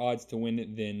had better odds to win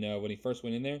it than when he first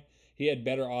went in there. He had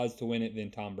better odds to win it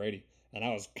than Tom Brady, and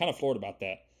I was kind of floored about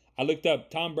that. I looked up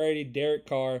Tom Brady, Derek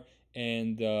Carr,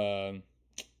 and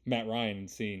Matt Ryan and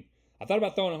seen. I thought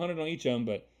about throwing 100 on each of them,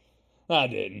 but I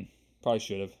didn't. Probably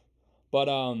should have. But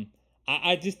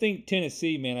I just think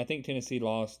Tennessee, man. I think Tennessee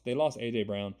lost. They lost A.J.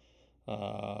 Brown.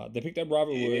 They picked up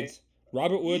Robert Woods.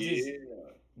 Robert Woods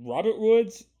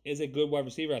is a good wide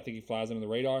receiver. I think he flies under the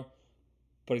radar,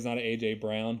 but he's not an A.J.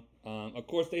 Brown. Of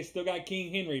course, they still got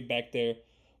King Henry back there,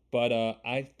 but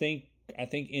I think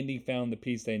Indy found the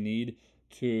piece they need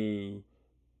to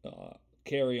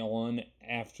carry on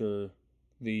after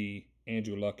the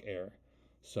Andrew Luck era.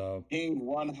 So King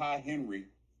run high Henry.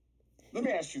 Let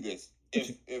me ask you this.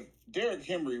 If Derrick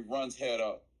Henry runs head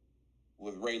up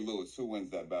with Ray Lewis, who wins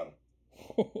that battle?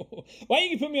 Why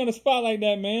you put me on the spot like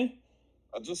that, man?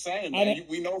 I'm just saying, man.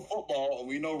 We know football, and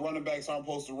we know running backs aren't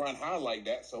supposed to run high like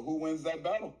that. So who wins that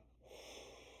battle?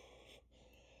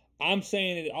 I'm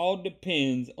saying it all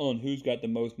depends on who's got the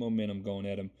most momentum going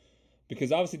at him.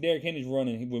 Because obviously Derrick Henry's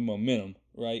running with momentum,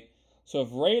 right? So if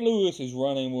Ray Lewis is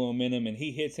running with momentum and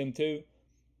he hits him too,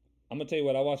 I'm going to tell you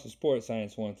what, I watched the sports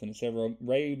science once, and it said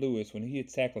Ray Lewis, when he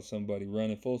tackles somebody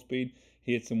running full speed,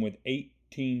 he hits him with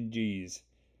 18 Gs.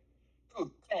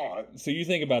 Oh, God. So you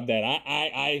think about that.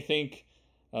 I think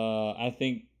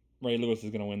Ray Lewis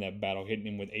is going to win that battle, hitting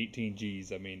him with 18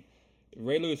 Gs.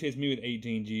 Ray Lewis hits me with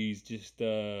 18 G's. Just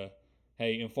hey,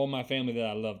 inform my family that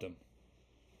I loved him.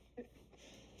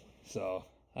 So, all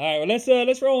right, well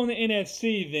let's roll on the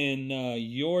NFC then.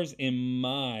 Yours and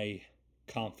my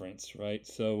conference, right?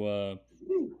 So,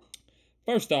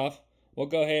 first off, we'll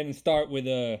go ahead and start with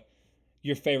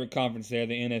your favorite conference there,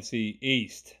 the NFC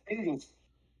East. Eagles.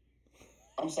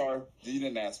 I'm sorry, you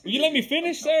didn't ask me. Will you let me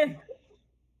finish, sir?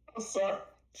 I'm sorry.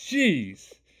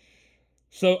 Jeez.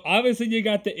 So obviously you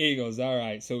got the Eagles. All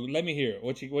right. So let me hear it.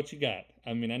 What you got?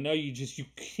 I mean, I know you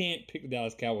can't pick the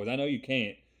Dallas Cowboys. I know you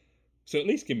can't. So at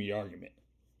least give me your argument.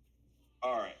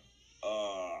 All right.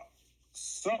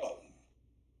 So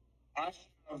I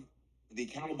have the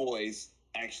Cowboys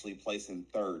actually placing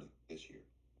third this year.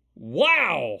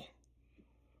 Wow.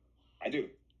 I do.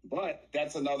 But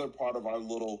that's another part of our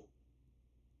little,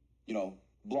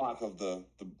 block of the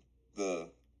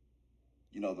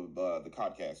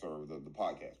podcast or the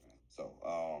podcast, man. So,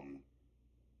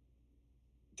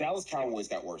 Dallas Cowboys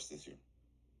got worse this year.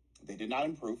 They did not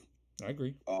improve. I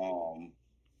agree.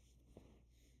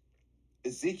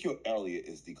 Ezekiel Elliott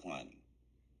is declining.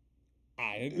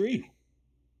 I agree.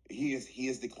 He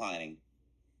is declining.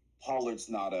 Pollard's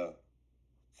not a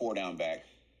 4-down back.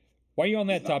 While you're on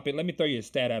that topic, let me throw you a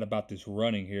stat out about this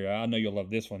running here. I know you'll love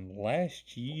this one.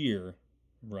 Last year,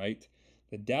 right,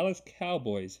 the Dallas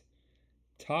Cowboys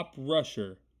top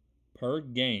rusher per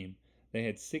game. They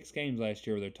had 6 games last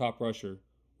year where their top rusher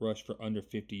rushed for under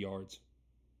 50 yards.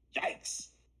 Yikes.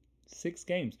 6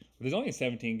 games. There's only a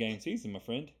 17-game season, my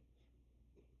friend.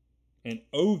 And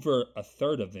over a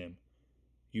third of them,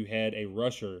 you had a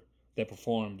rusher that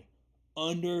performed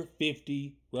under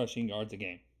 50 rushing yards a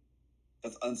game.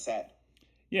 That's unsad.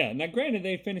 Yeah, now granted,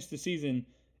 they finished the season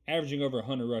averaging over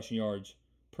 100 rushing yards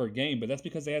per game, but that's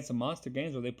because they had some monster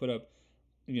games where they put up,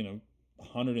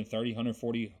 130,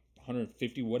 140,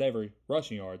 150, whatever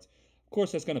rushing yards. Of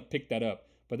course, that's going to pick that up,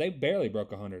 but they barely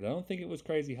broke 100. I don't think it was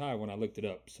crazy high when I looked it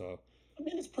up. So, I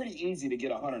mean, it's pretty easy to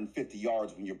get 150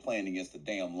 yards when you're playing against the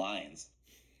damn Lions.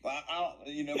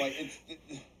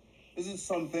 This is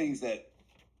some things that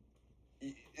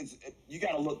you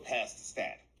got to look past the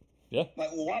stat. Yeah.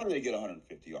 Like, well, why do they get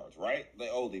 150 yards, right?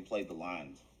 They played the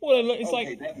Lions. Well, it's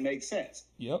like that makes sense.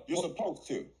 Yep. You're supposed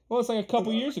to. Well, it's like a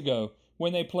couple years ago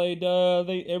when they played.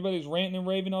 Everybody's ranting and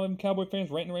raving. All them Cowboy fans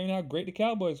ranting and raving how great the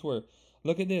Cowboys were.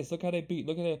 Look at this. Look how they beat.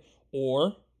 Look at that.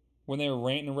 Or when they were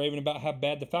ranting and raving about how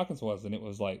bad the Falcons was, and it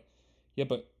was like, yeah,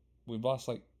 but we've lost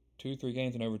like 2-3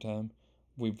 games in overtime.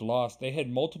 We've lost. They had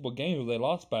multiple games where they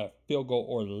lost by a field goal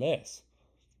or less.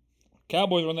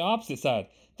 Cowboys were on the opposite side.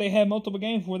 They had multiple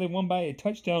games where they won by a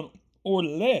touchdown or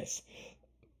less.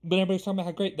 But everybody's talking about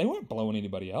how great they weren't blowing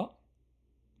anybody out.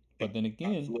 But then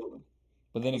again,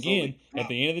 at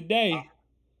the end of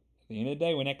the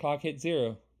day, when that clock hits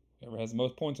 0, whoever has the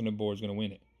most points on the board is going to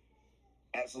win it.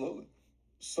 Absolutely.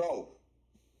 So,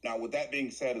 now with that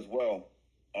being said as well,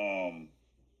 the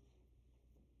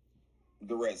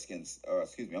Redskins,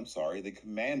 the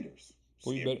Commanders.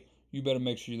 Well, you better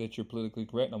make sure that you're politically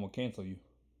correct, and I'm going to cancel you.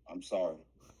 I'm sorry.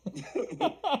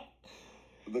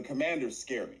 The Commanders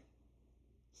scare me.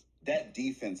 That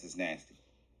defense is nasty.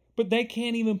 But they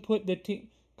can't even put the team.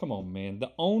 Come on, man.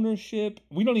 The ownership.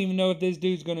 We don't even know if this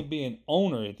dude's going to be an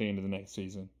owner at the end of the next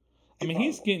season. I mean,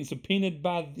 he's getting subpoenaed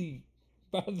by the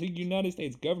United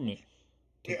States government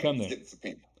to come there.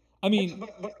 I mean,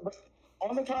 but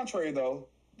on the contrary, though,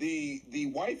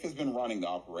 the wife has been running the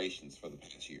operations for the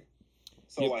past year.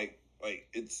 So yep. like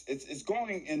it's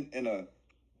going in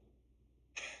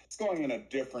a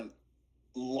different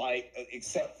light,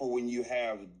 except for when you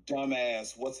have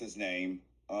dumbass, what's his name,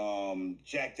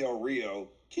 Jack Del Rio.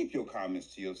 Keep your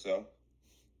comments to yourself.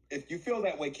 If you feel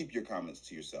that way, keep your comments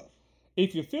to yourself.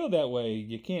 If you feel that way,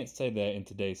 you can't say that in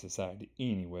today's society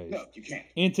anyways. No, you can't.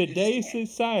 In today's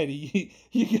society,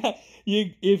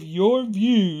 if your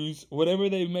views, whatever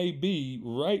they may be,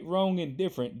 right, wrong, and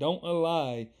different, don't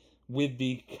align with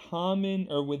the common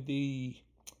or with the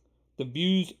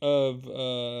views of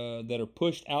that are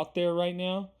pushed out there right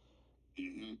now,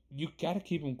 you got to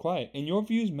keep them quiet. And your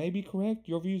views may be correct,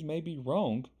 your views may be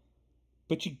wrong,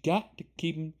 but you got to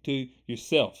keep them to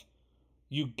yourself.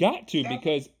 You got to,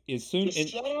 because as soon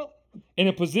in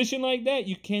a position like that,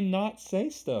 you cannot say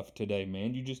stuff today,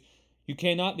 man. You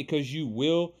cannot, because you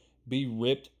will be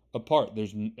ripped apart.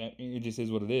 It just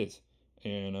is what it is,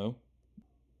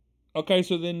 Okay,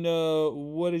 so then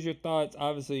what is your thoughts?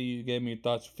 Obviously, you gave me your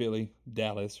thoughts for Philly,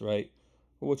 Dallas, right?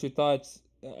 What's your thoughts?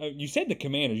 You said the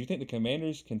Commanders. You think the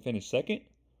Commanders can finish second?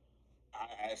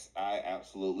 I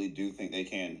absolutely do think they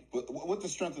can. But with the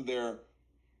strength of their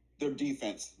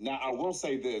defense. Now, I will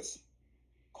say this.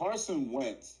 Carson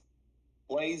Wentz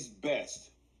plays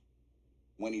best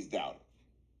when he's doubted.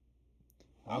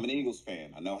 I'm an Eagles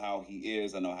fan. I know how he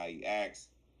is. I know how he acts.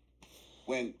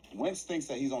 When Wentz thinks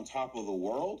that he's on top of the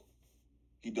world,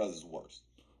 he does his worst.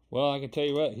 Well, I can tell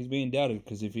you what, he's being doubted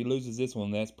because if he loses this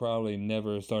one, that's probably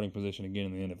never a starting position again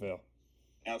in the NFL.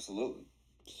 Absolutely.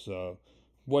 So,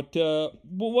 what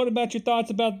about your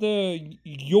thoughts about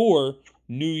your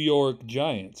New York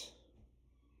Giants?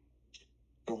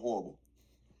 They're horrible.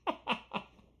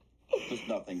 There's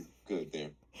nothing good there.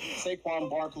 Saquon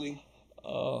Barkley,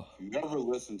 if you ever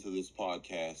listen to this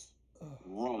podcast,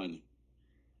 run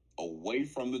away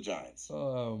from the Giants.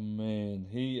 Oh, man.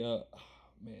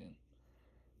 Man.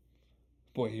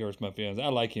 Boy, he hurts my feelings. I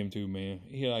like him too, man.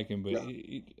 He like him, but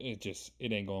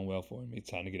it ain't going well for him. It's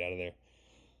time to get out of there.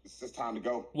 It's just time to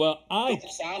go. Well,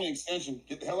 sign an extension.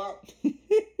 Get the hell out.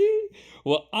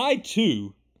 Well, I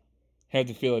too have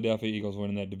the Philadelphia Eagles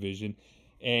winning that division,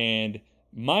 and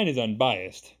mine is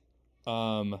unbiased.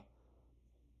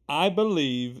 I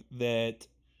believe that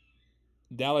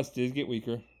Dallas did get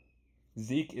weaker.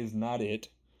 Zeke is not it.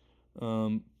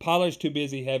 Pollard's too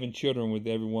busy having children with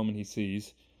every woman he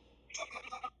sees.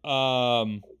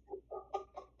 I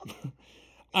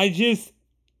just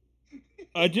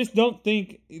don't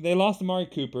think they lost Amari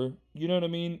Cooper. You know what I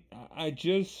mean? I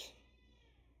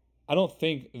don't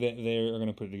think that they're going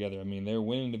to put it together. I mean, they're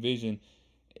winning the division,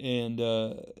 and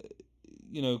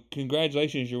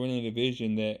congratulations, you're winning a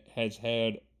division that has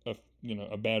had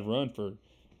a bad run for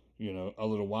a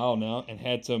little while now, and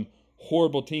had some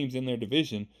horrible teams in their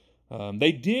division.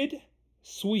 They did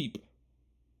sweep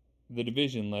the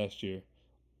division last year.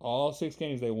 All 6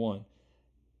 games they won.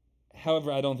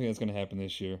 However, I don't think that's going to happen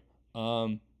this year.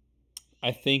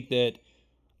 I think that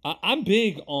I'm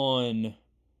big on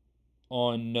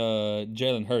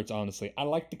Jalen Hurts, honestly. I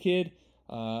like the kid.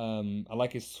 I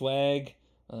like his swag.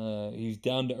 He's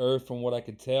down to earth from what I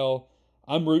could tell.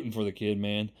 I'm rooting for the kid,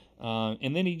 man.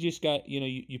 And then he just got,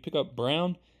 you pick up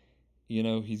Brown.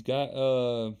 He's got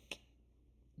the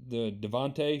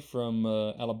Devontae from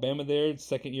Alabama there,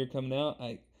 second year coming out.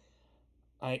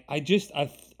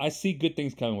 I see good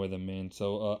things coming with him, man.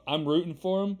 So I'm rooting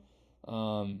for him.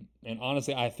 And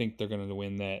honestly, I think they're going to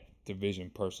win that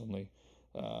division personally.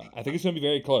 I think it's going to be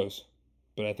very close.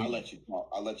 But I think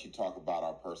I'll let you talk about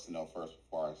our personnel first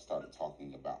before I started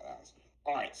talking about us.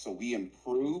 All right, so we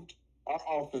improved our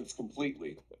offense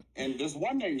completely. And there's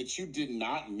one thing that you did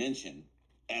not mention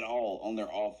at all on their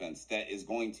offense that is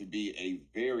going to be a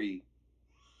very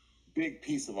big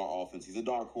piece of our offense. He's a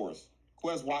dark horse.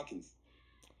 Quez Watkins.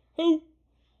 Who?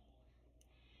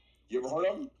 You ever heard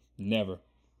of him? Never.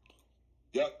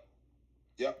 Yep.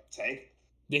 Take.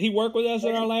 Did he work with us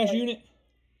at our last unit?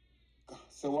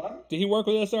 So what? Did he work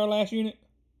with us at our last unit?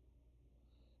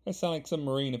 That sounds like some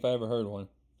Marine if I ever heard one.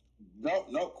 No.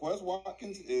 Quez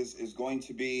Watkins is going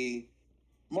to be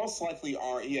most likely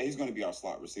he's going to be our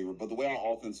slot receiver. But the way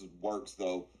our offense works,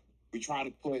 though, we try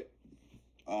to put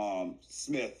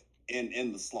Smith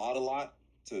in the slot a lot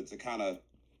to kind of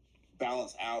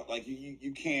balance out. Like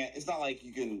you can't. It's not like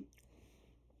you can.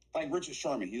 Like Richard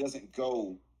Sherman, he doesn't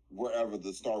go wherever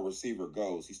the star receiver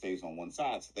goes. He stays on one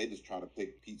side. So they just try to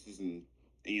pick pieces and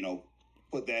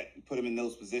put him in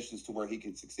those positions to where he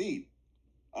can succeed.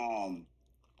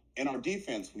 In our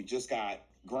defense, we just got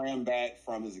Graham back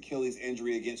from his Achilles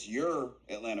injury against your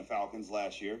Atlanta Falcons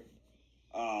last year.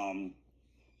 I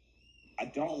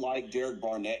don't like Derek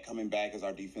Barnett coming back as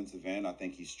our defensive end. I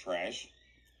think he's trash.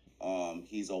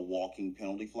 He's a walking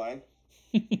penalty flag.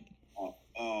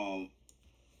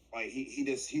 Like he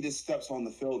just steps on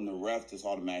the field and the ref just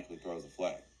automatically throws a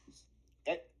flag.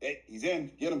 Hey, he's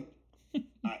in. Get him.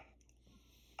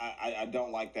 I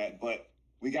don't like that. But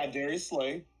we got Darius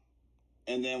Slay,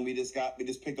 and then we just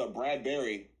picked up Brad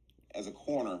Berry as a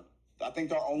corner. I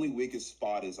think our only weakest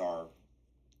spot is our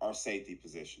safety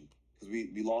position because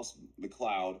we lost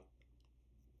McLeod,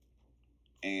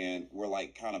 and we're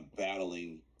like kind of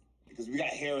battling because we got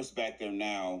Harris back there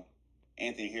now,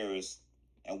 Anthony Harris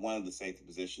at one of the safety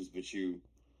positions, but you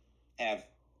have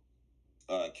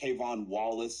Kayvon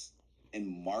Wallace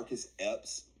and Marcus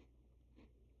Epps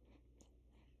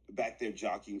back there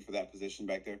jockeying for that position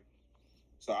back there.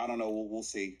 So I don't know. We'll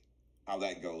see how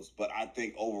that goes. But I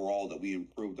think overall that we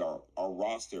improved our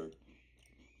roster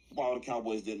while the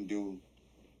Cowboys didn't do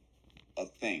a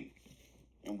thing.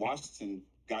 And Washington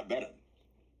got better.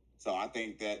 So I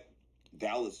think that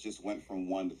Dallas just went from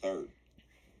 1 to 3rd.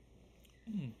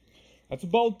 That's a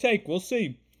bold take. We'll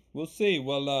see. Well,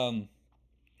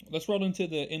 let's roll into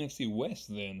the NFC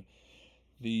West then.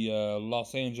 The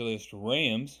Los Angeles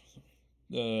Rams,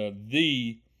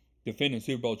 the defending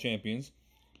Super Bowl champions,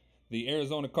 the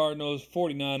Arizona Cardinals,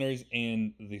 49ers,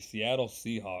 and the Seattle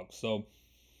Seahawks. So,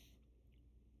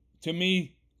 to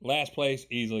me, last place,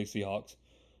 easily Seahawks.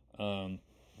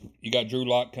 You got Drew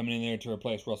Lock coming in there to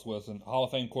replace Russell Wilson, Hall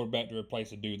of Fame quarterback to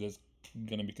replace a dude that's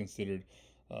going to be considered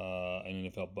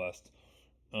an NFL bust.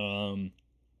 Can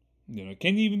you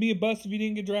even be a bust if you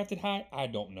didn't get drafted high? I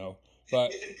don't know,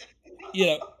 but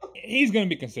he's going to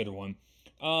be considered one.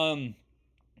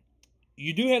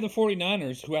 You do have the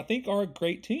 49ers, who I think are a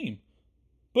great team,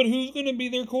 but who's going to be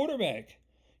their quarterback?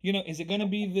 Is it going to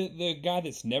be the guy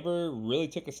that's never really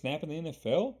took a snap in the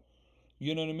NFL?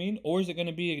 You know what I mean? Or is it going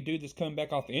to be a dude that's coming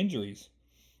back off injuries?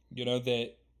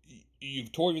 That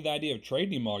you've toyed with the idea of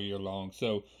trading him all year long.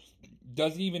 So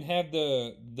does he even have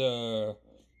the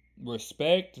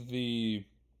respect? Does he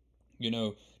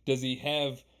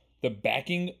have the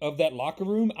backing of that locker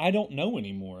room? I don't know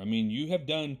anymore. I mean,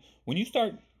 when you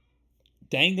start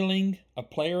dangling a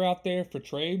player out there for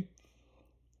trade,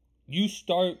 you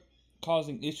start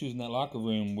causing issues in that locker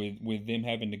room with them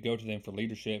having to go to them for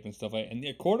leadership and stuff like that. And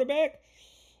their quarterback,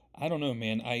 I don't know,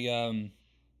 man. I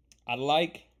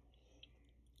like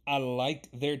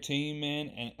their team,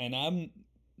 man, and I'm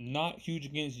not huge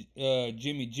against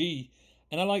Jimmy G,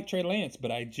 and I like Trey Lance,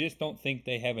 but I just don't think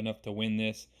they have enough to win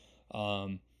this.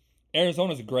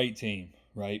 Arizona's a great team,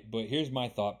 right? But here's my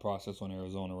thought process on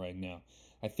Arizona right now.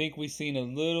 I think we've seen a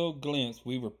little glimpse.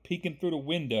 We were peeking through the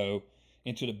window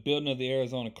into the building of the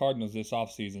Arizona Cardinals this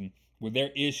offseason with their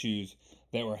issues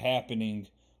that were happening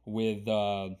with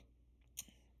Kyler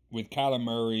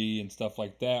Murray and stuff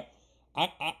like that.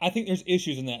 I think there's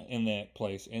issues in that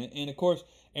place. And of course,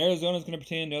 Arizona's going to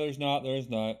pretend no, there's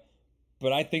not.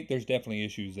 But I think there's definitely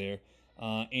issues there.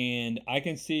 And I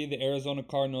can see the Arizona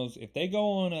Cardinals, if they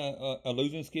go on a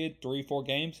losing skid, 3-4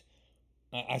 games,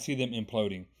 I see them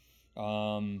imploding.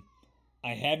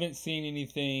 I haven't seen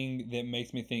anything that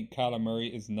makes me think Kyler Murray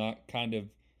is not kind of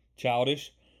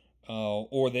childish,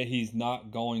 or that he's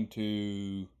not going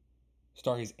to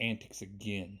start his antics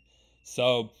again.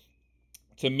 So,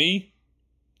 to me,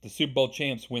 the Super Bowl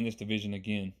champs win this division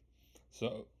again.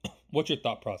 So, what's your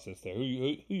thought process there? Who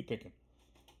you picking?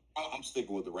 I'm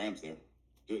sticking with the Rams there.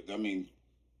 I mean,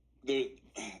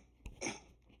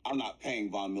 I'm not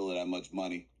paying Von Miller that much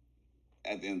money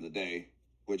at the end of the day,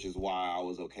 which is why I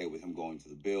was okay with him going to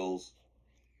the Bills.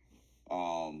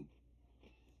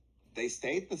 They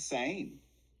stayed the same.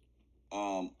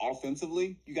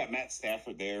 Offensively, you got Matt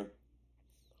Stafford there.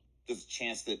 There's a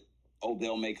chance that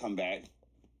Odell may come back.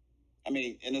 I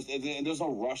mean, and there's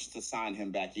no rush to sign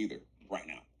him back either right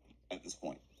now at this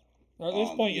point. At this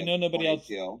point, nobody else.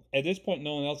 At this point,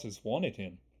 no one else has wanted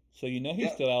him, so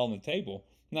he's still out on the table.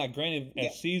 Now, granted,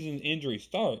 as season injuries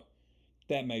start,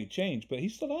 that may change, but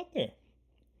he's still out there.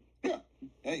 Yeah,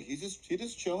 hey, he's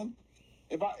just chilling.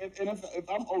 If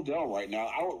I'm Odell right now,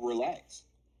 I would relax.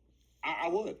 I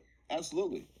would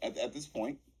absolutely at this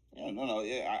point.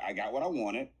 I got what I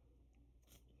wanted.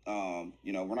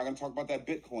 We're not going to talk about that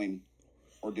Bitcoin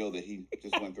ordeal that he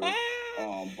just went through.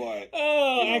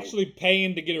 Actually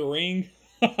paying to get a ring.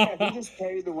 Yeah, he just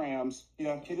paid the Rams. He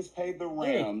just paid the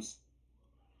Rams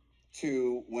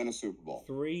to win a Super Bowl.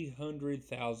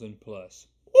 300,000 plus.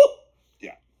 Woo!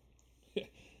 Yeah.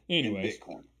 Anyways,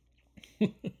 Bitcoin.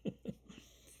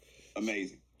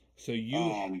 Amazing. So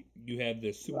you have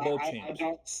the Super Bowl champs. I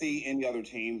don't see any other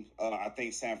team. I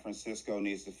think San Francisco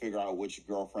needs to figure out which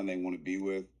girlfriend they want to be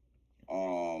with.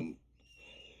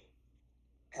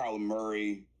 Kyler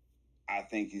Murray, I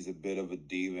think he's a bit of a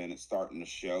diva, and it's starting to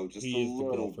show just a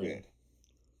little bit.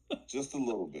 Just a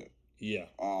little bit. Yeah.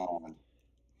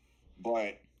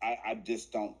 But I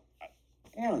just don't.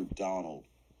 Aaron Donald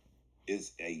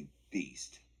is a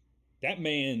beast. That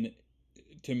man,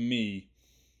 to me,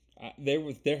 there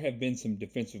have been some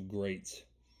defensive greats,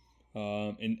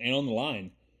 and on the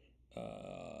line.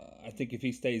 I think if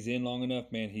he stays in long enough,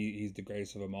 man, he's the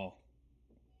greatest of them all.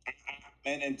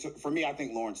 For me, I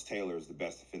think Lawrence Taylor is the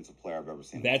best defensive player I've ever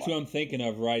seen. That's who I'm thinking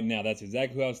of right now. That's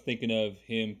exactly who I was thinking of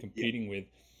him competing with.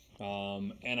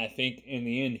 And I think in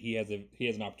the end, he has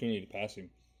an opportunity to pass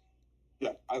him.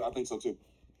 Yeah, I think so too.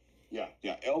 Yeah.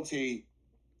 LT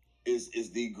is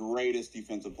the greatest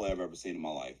defensive player I've ever seen in my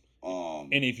life.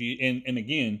 And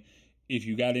again, if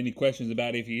you got any questions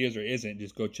about if he is or isn't,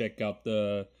 just go check out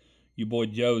your boy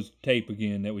Joe's tape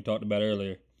again that we talked about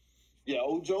earlier. Yeah,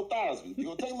 old Joe Theismann.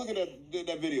 Take a look at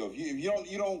that video. If you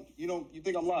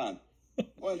think I'm lying,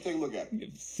 go ahead and take a look at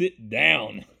it. Sit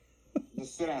down.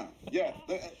 Just sit down. Yeah,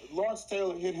 Lawrence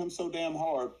Taylor hit him so damn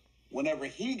hard. Whenever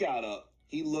he got up,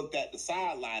 he looked at the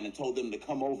sideline and told them to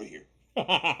come over here.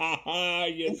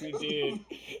 Yes, he did.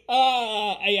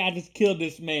 Hey, I just killed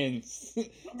this man.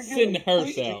 Sitting the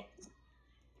hearse out.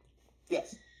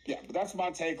 Yes. Yeah, but that's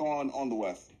my take on the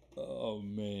West. Oh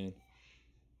man.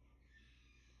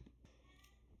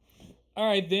 All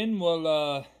right then.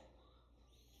 Well,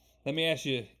 let me ask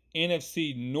you,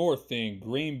 NFC North then: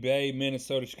 Green Bay,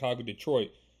 Minnesota, Chicago, Detroit.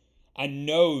 I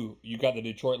know you got the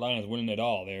Detroit Lions winning it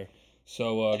all there.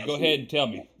 So go ahead and tell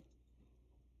me.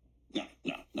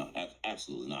 No,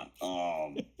 absolutely not.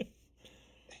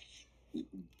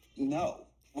 No. No.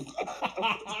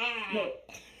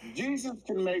 Jesus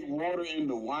can make water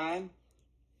into wine,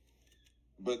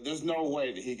 but there's no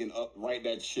way that he can right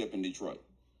that ship in Detroit.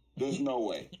 There's no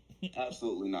way.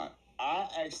 Absolutely not. I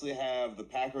actually have the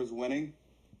Packers winning.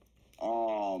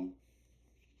 I'm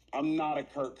not a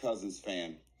Kirk Cousins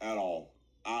fan at all.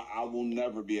 I will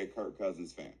never be a Kirk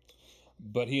Cousins fan.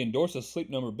 But he endorses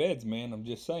sleep number beds, man. I'm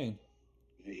just saying.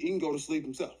 He can go to sleep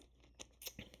himself.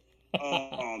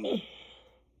 I'm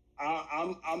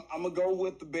gonna go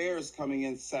with the Bears coming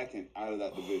in second out of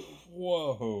that division.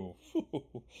 Whoa.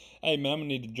 Hey man, I'm gonna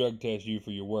need to drug test you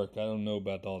for your work. I don't know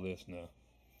about all this now.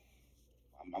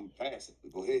 I'm passing.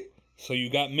 Go ahead. So you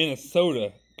got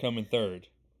Minnesota coming third.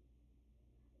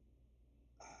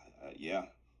 Yeah,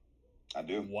 I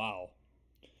do. Wow.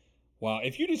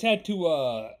 If you just had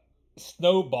to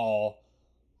snowball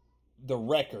the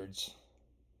records,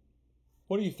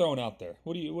 what are you throwing out there?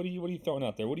 What are you throwing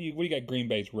out there? What do you got Green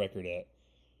Bay's record at?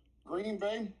 Green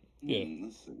Bay? Yeah.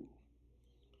 Let's see.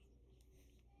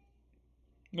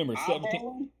 Remember,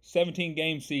 17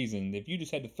 game season. If you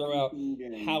just had to throw out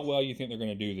games. How well you think they're going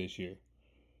to do this year.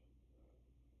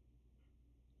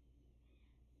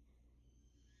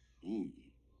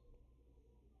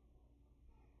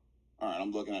 All right,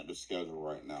 I'm looking at the schedule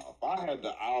right now. If I had to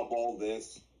eyeball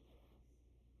this,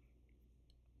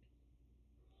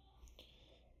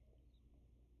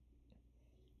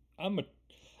 I'm gonna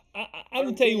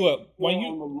tell you what. When you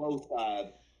on the low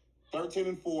side,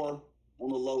 13-4 on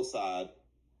the low side,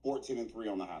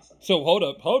 14-3 on the high side. So hold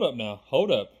up now,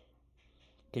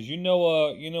 because you know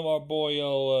our boy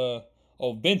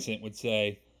old Vincent would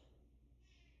say,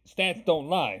 stats don't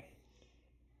lie.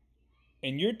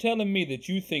 And you're telling me that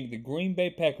you think the Green Bay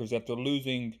Packers, after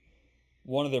losing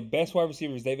one of their best wide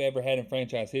receivers they've ever had in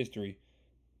franchise history,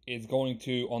 is going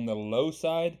to, on the low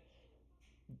side,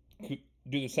 do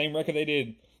the same record they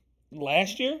did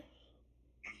last year?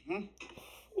 Mm-hmm.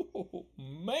 Oh,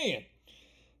 man.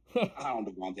 I don't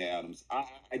Davante Adams. I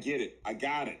get it. I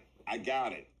got it. I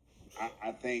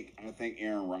think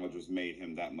Aaron Rodgers made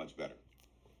him that much better.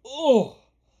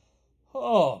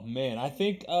 Oh man, I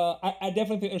think I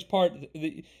definitely think there's part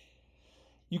that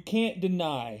you can't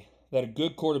deny that a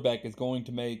good quarterback is going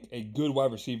to make a good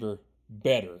wide receiver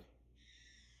better.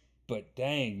 But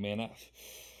dang, man,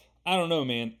 I don't know,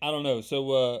 man. I don't know.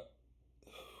 So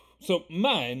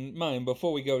mine.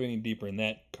 Before we go any deeper in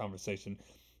that conversation,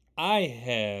 I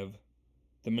have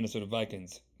the Minnesota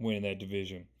Vikings winning that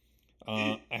division.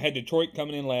 I had Detroit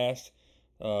coming in last.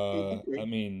 I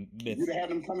mean, if you'd have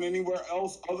had them coming anywhere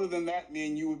else other than that, me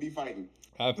and you would be fighting.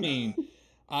 I mean,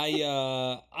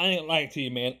 I ain't like to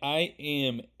you, man. I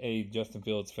am a Justin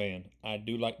Fields fan. I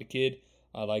do like the kid.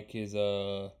 I like his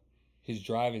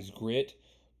drive, his grit.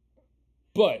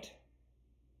 But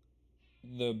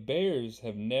the Bears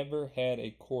have never had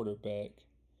a quarterback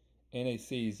in a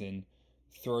season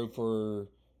throw for,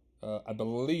 I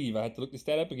believe, I have to look the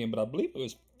stat up again, but I believe it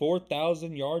was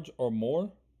 4,000 yards or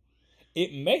more.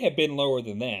 It may have been lower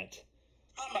than that.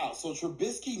 How about? So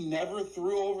Trubisky never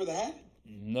threw over that?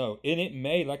 No, and it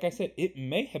may, like I said, it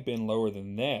may have been lower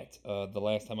than that the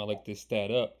last time I looked this stat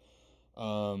up.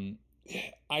 Last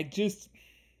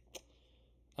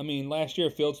year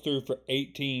Fields threw for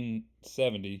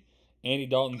 1870. Andy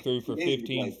Dalton threw for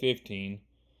 1515.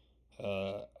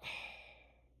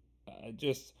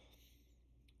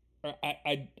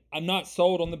 I'm not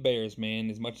sold on the Bears, man.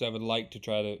 As much as I would like to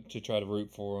try to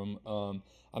root for them,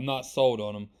 I'm not sold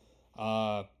on them.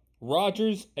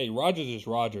 Rodgers is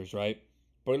Rodgers, right?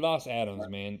 But he lost Adams,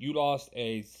 man. You lost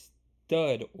a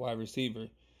stud wide receiver,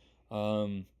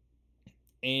 and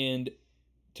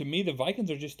to me, the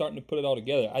Vikings are just starting to put it all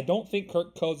together. I don't think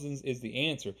Kirk Cousins is the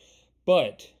answer,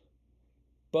 but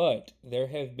there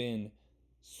have been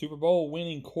Super Bowl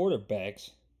winning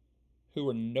quarterbacks who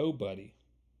are nobody,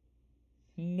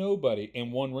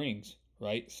 and won rings,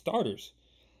 right? Starters.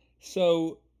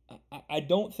 So I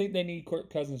don't think they need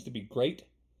Kirk Cousins to be great.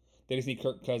 They just need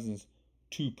Kirk Cousins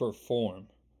to perform.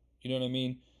 You know what I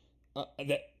mean?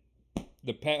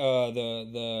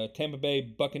 The Tampa Bay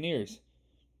Buccaneers,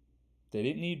 they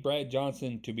didn't need Brad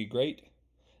Johnson to be great.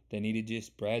 They needed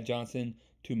just Brad Johnson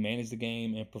to manage the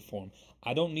game and perform.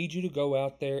 I don't need you to go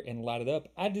out there and light it up.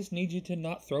 I just need you to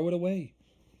not throw it away.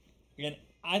 And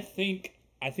I think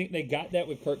they got that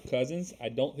with Kirk Cousins. I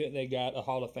don't think they got a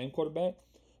Hall of Fame quarterback,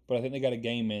 but I think they got a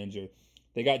game manager.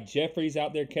 They got Jeffries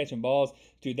out there catching balls.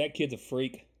 Dude, that kid's a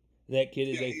freak. That kid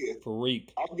is Yeah, a he is.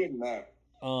 freak. I'll give him that.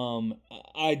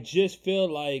 I just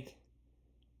feel like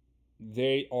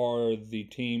they are the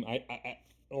team.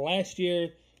 Last year,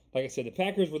 like I said, the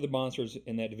Packers were the monsters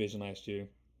in that division last year.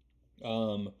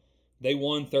 They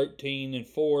won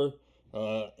 13-4.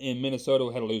 In Minnesota,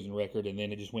 had a losing record, and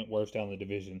then it just went worse down the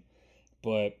division.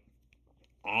 But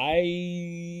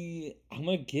I'm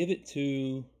gonna give it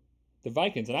to the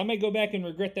Vikings, and I may go back and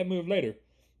regret that move later.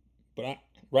 But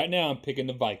right now, I'm picking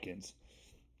the Vikings,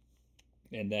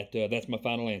 and that's my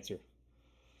final answer.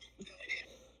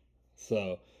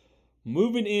 So,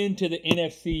 moving into the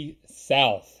NFC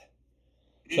South.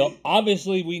 So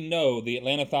obviously, we know the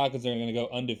Atlanta Falcons are going to go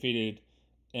undefeated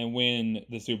and win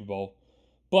the Super Bowl.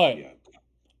 But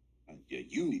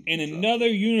you need in another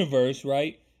universe,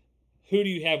 right? Who do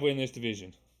you have winning this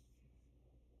division?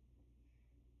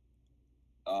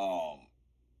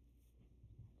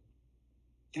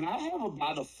 Can I have a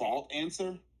by default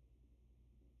answer?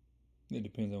 It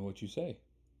depends on what you say.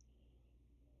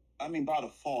 I mean, by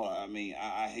default,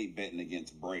 I hate betting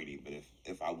against Brady, but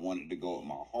if I wanted to go with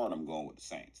my heart, I'm going with the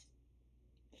Saints.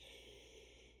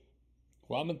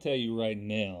 Well, I'm going to tell you right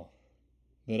now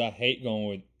that I hate going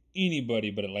with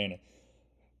anybody but Atlanta.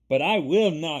 But I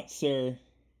will not, sir,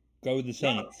 go with the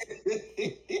Saints.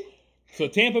 So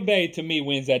Tampa Bay, to me,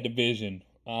 wins that division.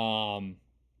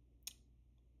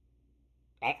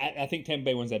 I think Tampa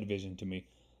Bay wins that division to me.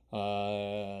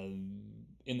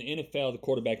 In the NFL, the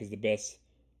quarterback is the best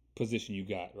position you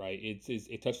got, right?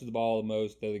 It touches the ball the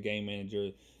most. They're the game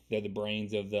manager. They're the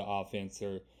brains of the offense.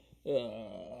 I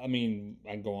can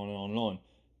go on and on and on.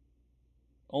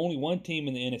 Only one team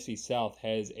in the NFC South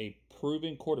has a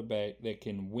proven quarterback that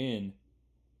can win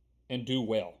and do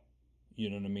well. You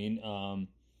know what I mean?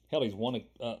 Hell, he's won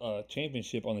a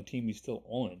championship on the team he's still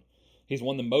on. He's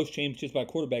won the most championships by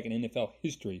quarterback in NFL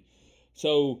history.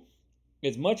 So,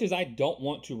 as much as I don't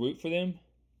want to root for them,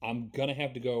 I'm going to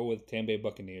have to go with Tampa Bay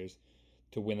Buccaneers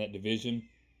to win that division.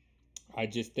 I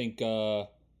just think,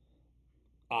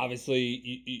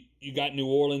 obviously, you got New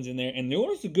Orleans in there. And New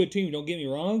Orleans is a good team, don't get me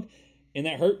wrong. And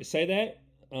that hurt to say that.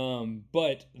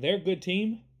 But they're a good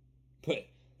team. But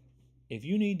if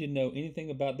you need to know anything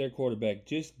about their quarterback,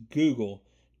 just Google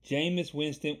Jameis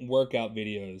Winston workout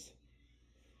videos.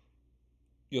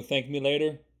 You'll thank me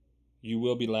later. You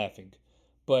will be laughing.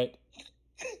 But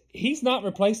he's not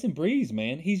replacing Breeze,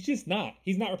 man. He's just not.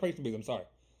 He's not replacing Breeze. I'm sorry.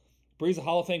 Breeze, a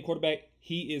Hall of Fame quarterback.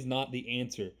 He is not the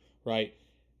answer, right?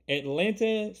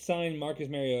 Atlanta signed Marcus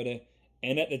Mariota,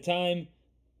 and at the time,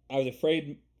 I was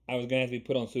afraid I was going to have to be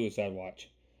put on suicide watch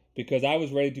because I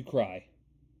was ready to cry.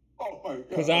 Oh, my God.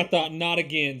 Because I thought, not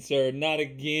again, sir. Not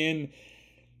again.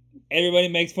 Everybody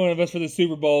makes fun of us for the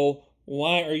Super Bowl.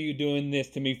 Why are you doing this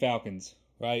to me, Falcons?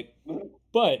 Right?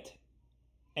 But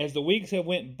as the weeks have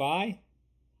went by,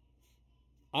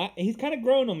 he's kind of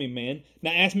grown on me, man.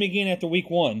 Now ask me again after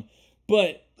week 1,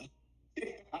 but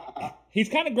he's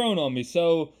kind of grown on me.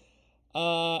 So,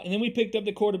 and then we picked up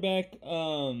the quarterback,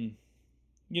 in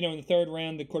the third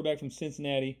round, the quarterback from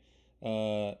Cincinnati,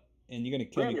 and you're gonna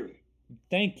kill me.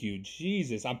 Thank you,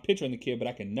 Jesus. I'm picturing the kid, but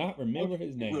I cannot remember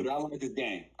his name. I like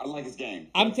his game.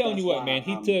 I'm telling you what, man.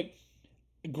 He took.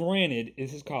 Granted,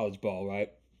 this is college ball,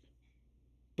 right?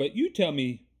 But you tell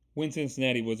me when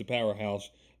Cincinnati was a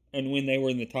powerhouse and when they were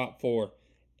in the top 4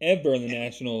 ever in the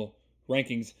national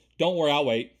rankings. Don't worry, I'll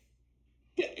wait.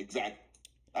 Yeah, exactly.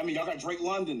 I mean, y'all got Drake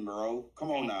London, bro. Come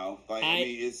on now.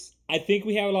 I think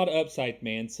we have a lot of upside,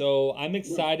 man. So I'm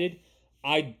excited.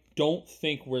 I don't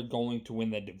think we're going to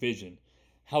win that division.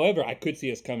 However, I could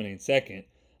see us coming in second.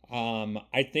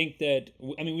 I think that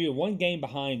we were 1 game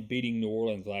behind beating New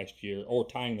Orleans last year, or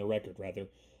tying the record rather.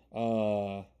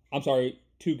 I'm sorry,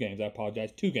 2 games. I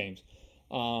apologize, 2 games.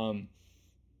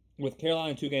 With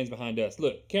Carolina 2 games behind us.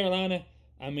 Look, Carolina.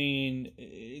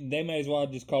 They may as well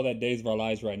just call that Days of Our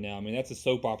Lives right now. That's a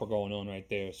soap opera going on right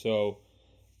there. So,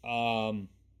 they're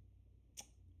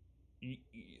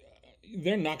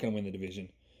not going to win the division.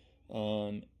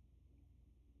 In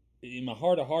my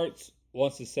heart of hearts,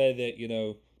 wants to say that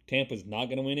Tampa's not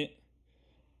going to win it,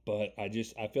 but I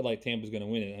feel like Tampa's going to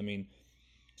win it.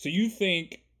 So you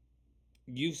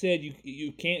said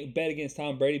you can't bet against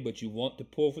Tom Brady, but you want to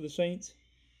pull for the Saints?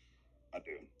 I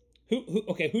do.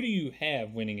 Who do you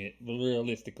have winning it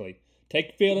realistically?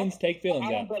 Take feelings out. I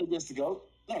don't bet against the GOAT.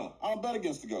 No, I don't bet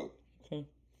against the GOAT. Okay.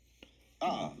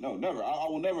 No, never. I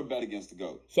will never bet against the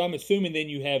GOAT. So I'm assuming then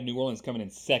you have New Orleans coming in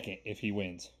second if he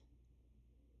wins.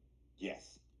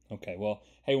 Yes. Okay, well,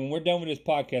 hey, when we're done with this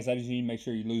podcast, I just need to make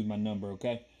sure you lose my number,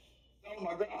 okay? Oh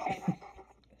my God.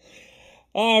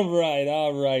 All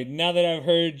right. Now that I've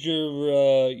heard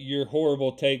your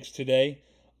horrible takes today,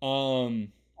 go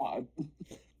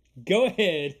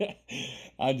ahead.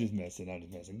 I'm just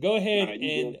messing. Go ahead Nah,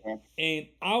 you good, man. and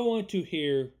I want to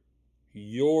hear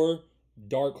your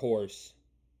dark horse,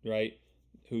 right?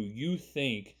 Who you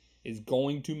think is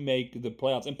going to make the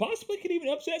playoffs and possibly could even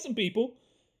upset some people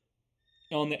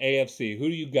on the AFC. Who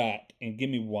do you got? And give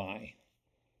me why.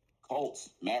 Colts,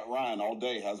 Matt Ryan all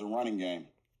day has a running game.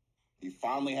 He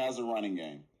finally has a running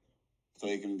game. So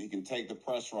he can take the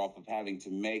pressure off of having to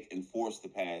make and force the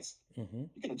pass. Mm-hmm.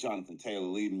 You got Jonathan Taylor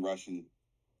leading rusher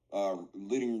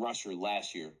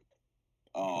last year.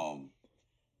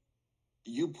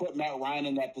 You put Matt Ryan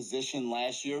in that position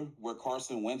last year where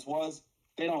Carson Wentz was,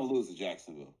 they don't lose to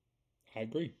Jacksonville. I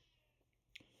agree.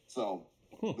 So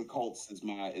the Colts is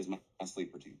my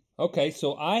sleeper team. Okay,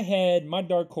 so I had my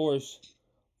dark horse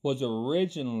was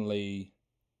originally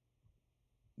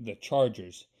the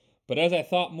Chargers, but as I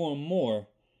thought more and more,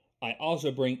 I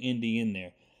also bring Indy in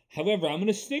there. However, I'm going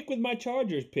to stick with my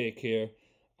Chargers pick here.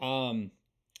 I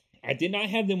did not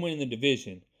have them winning the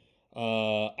division.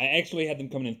 I actually had them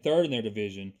coming in third in their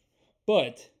division,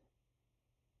 but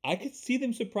I could see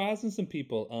them surprising some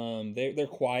people. They're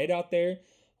quiet out there.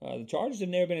 The Chargers have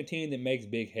never been a team that makes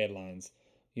big headlines.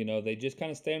 You know, they just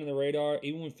kind of stay under the radar.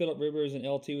 Even when Phillip Rivers and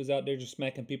LT was out there just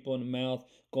smacking people in the mouth,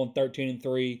 going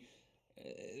 13-3,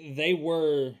 they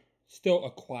were still a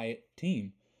quiet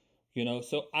team. You know,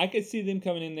 so I could see them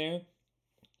coming in there.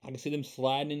 I could see them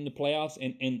sliding into the playoffs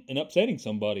and upsetting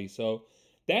somebody. So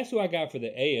that's who I got for the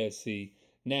AFC.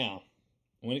 Now,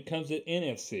 when it comes to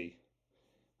NFC,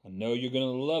 I know you're going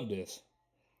to love this.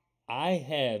 I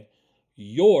have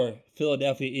your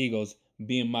Philadelphia Eagles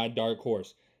being my dark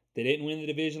horse. They didn't win the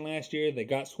division last year. They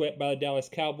got swept by the Dallas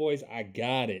Cowboys. I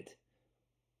got it.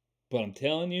 But I'm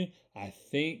telling you, I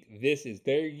think this is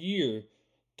their year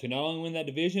to not only win that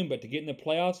division, but to get in the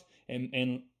playoffs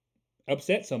and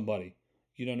upset somebody.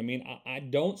 You know what I mean? I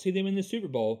don't see them in the Super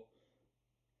Bowl.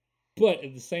 But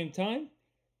at the same time,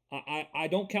 I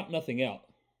don't count nothing out.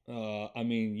 I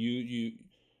mean, you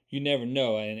never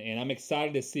know, and I'm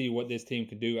excited to see what this team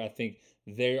can do. I think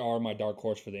they are my dark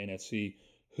horse for the NFC.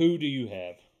 Who do you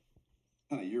have?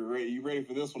 You're ready? You ready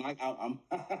for this one? I'm.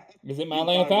 Is it my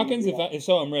Atlanta Falcons? If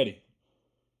so, I'm ready.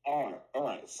 All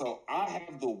right. So I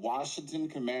have the Washington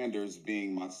Commanders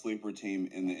being my sleeper team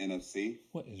in the NFC.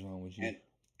 What is wrong with you?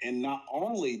 And not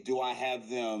only do I have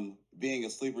them being a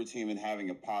sleeper team and having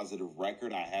a positive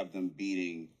record, I have them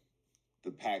beating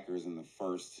the Packers in the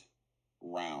first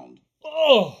round.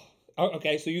 Oh,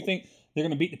 okay. So you think they're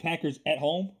going to beat the Packers at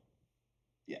home?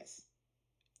 Yes.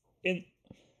 And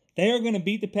they are going to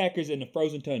beat the Packers in the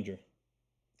frozen tundra.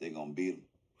 They're going to beat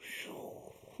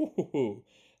them.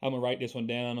 I'm going to write this one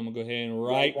down. I'm going to go ahead and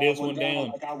write this one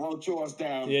down. Like I wrote yours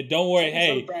down. Yeah, don't worry.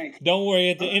 Hey, don't worry.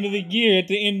 At the end of the year,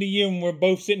 when we're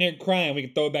both sitting here crying, we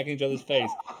can throw it back in each other's face.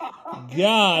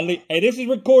 Golly. Hey, this is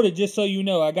recorded just so you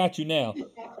know. I got you now.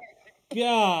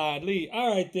 Golly.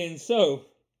 All right, then. So,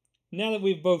 now that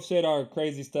we've both said our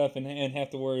crazy stuff and have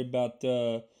to worry about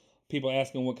people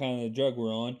asking what kind of drug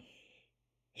we're on,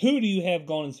 who do you have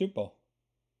going in the Super Bowl?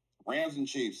 Rams and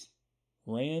Chiefs.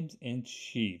 Rams and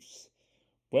Chiefs.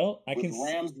 Well,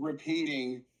 Rams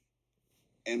repeating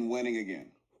and winning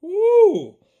again.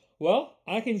 Woo! Well,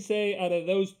 I can say out of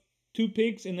those two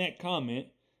picks in that comment,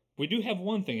 we do have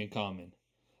one thing in common.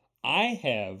 I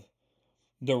have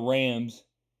the Rams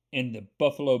and the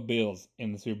Buffalo Bills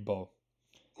in the Super Bowl.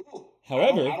 Ooh,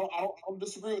 however, I don't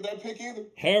disagree with that pick either.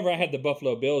 However, I had the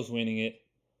Buffalo Bills winning it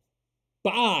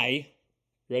by,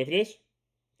 you ready for this?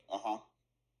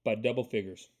 By double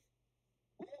figures.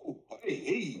 Ooh,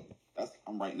 hey.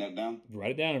 I'm writing that down.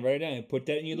 Write it down. Put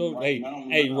that in your little. Write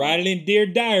it in Dear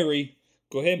Diary.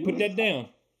 Go ahead and put that down.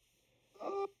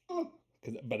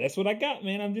 But that's what I got,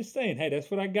 man. I'm just saying. Hey,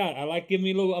 that's what I got. I'm gonna give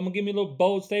me a little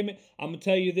bold statement. I'm gonna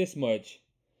tell you this much.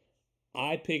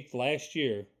 I picked last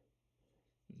year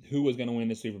who was gonna win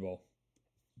the Super Bowl.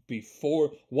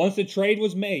 Once the trade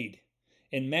was made,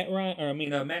 and Matt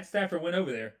Stafford went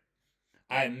over there,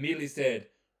 I immediately said,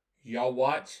 "Y'all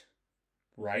watch,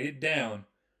 write it down.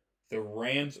 The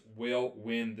Rams will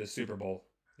win the Super Bowl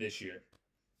this year."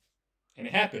 And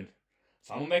it happened.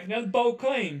 So I'm going to make another bold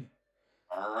claim.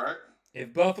 All right.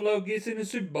 If Buffalo gets in the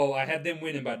Super Bowl, I have them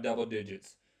winning by double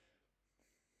digits.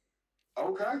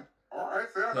 Okay. All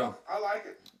right. Fair enough. I like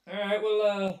it. All right.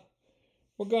 Well,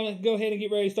 we're going to go ahead and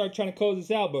get ready to start trying to close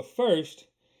this out. But first,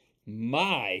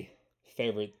 my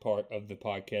favorite part of the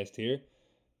podcast here,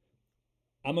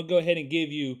 I'm going to go ahead and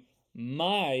give you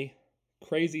my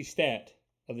crazy stat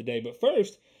of the day. But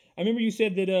first, I remember you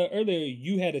said that earlier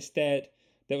you had a stat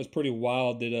that was pretty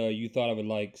wild that you thought I would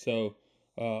like. So,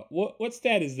 what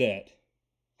stat is that?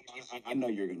 I know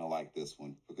you're gonna like this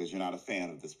one because you're not a fan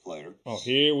of this player Oh,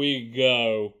 here we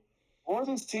go. or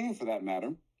this team for that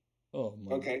matter. Oh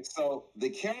my. Okay, so the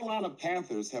Carolina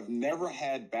Panthers have never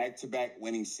had back-to-back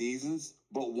winning seasons,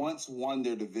 but once won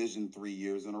their division 3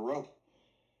 years in a row.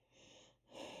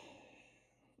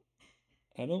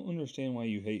 I don't understand why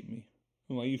you hate me.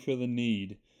 Why you feel the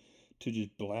need to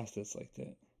just blast us like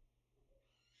that.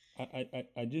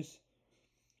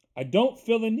 I don't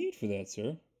feel the need for that,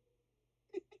 sir.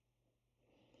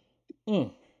 I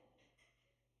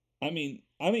mean,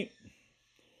 I'm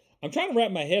trying to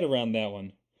wrap my head around that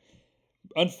one.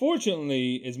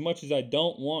 Unfortunately, as much as I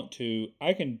don't want to,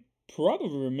 I can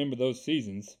probably remember those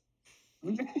seasons.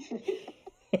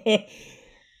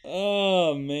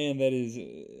 Oh man, that is.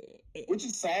 Which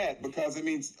is sad because it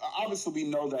means obviously we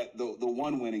know that the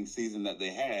one winning season that they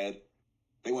had,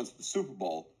 they went to the Super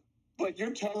Bowl. But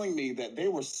you're telling me that they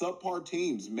were subpar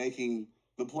teams making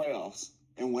the playoffs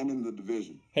and winning the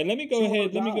division. Hey, let me go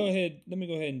ahead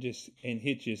and just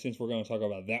hit you since we're going to talk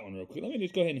about that one real quick. Let me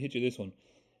just go ahead and hit you this one.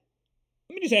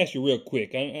 Let me just ask you real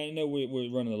quick. I know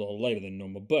we're running a little later than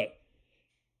normal, but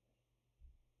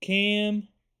Cam,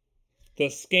 the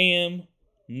scam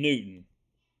Newton,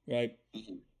 right?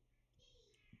 Mm-hmm.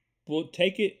 We'll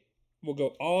take it. We'll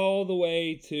go all the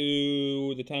way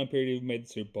to the time period we made the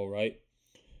Super Bowl, right?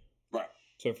 Right.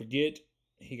 So forget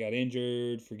he got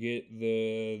injured. Forget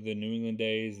the New England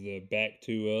days. The back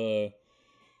to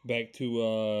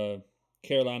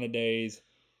Carolina days.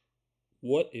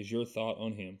 What is your thought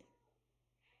on him?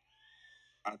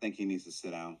 I think he needs to sit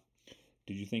down.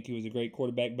 Did you think he was a great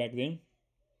quarterback back then?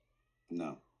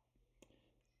 No.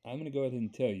 I'm going to go ahead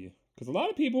and tell you. Because a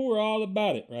lot of people were all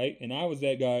about it, right? And I was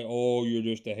that guy, oh, you're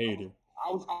just a hater.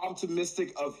 I was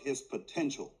optimistic of his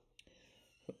potential.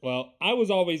 Well, I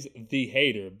was always the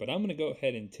hater, but I'm going to go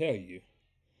ahead and tell you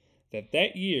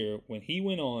that year when he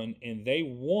went on and they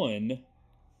won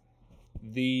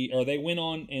they went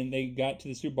on and they got to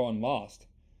the Super Bowl and lost.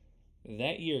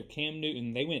 That year, Cam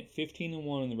Newton, they went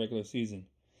 15-1 in the regular season.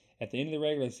 At the end of the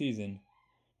regular season,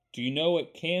 do you know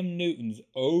what Cam Newton's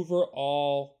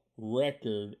overall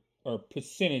record or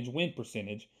win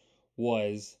percentage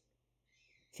was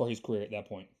for his career at that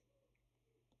point?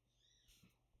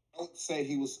 I would say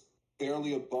he was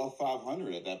barely above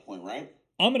 500 at that point, right?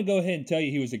 I'm going to go ahead and tell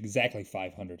you he was exactly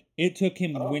 500. It took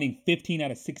him winning 15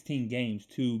 out of 16 games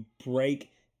to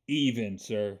break even,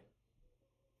 sir.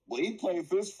 Well, he played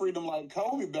for his freedom like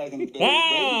Kobe back in the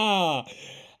day.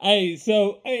 Hey,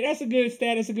 that's a good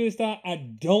stat. That's a good stat. I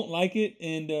don't like it,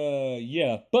 and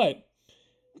yeah, but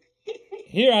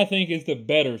here I think is the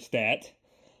better stat.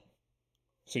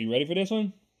 So you ready for this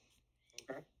one?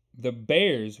 Okay. The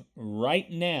Bears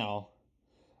right now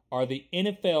are the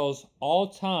NFL's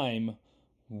all-time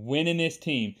winningest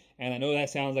team, and I know that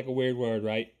sounds like a weird word,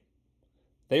 right?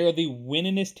 They are the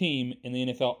winningest team in the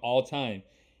NFL all time,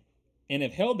 and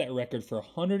have held that record for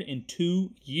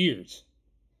 102 years.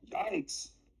 Yikes.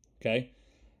 Okay?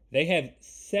 They have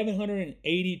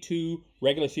 782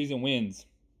 regular season wins.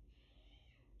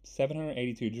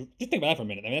 782. Just think about that for a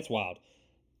minute. I mean, that's wild.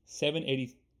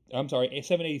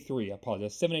 783. I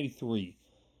apologize. 783.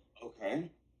 Okay.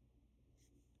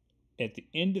 At the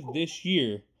end of this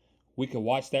year, we could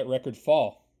watch that record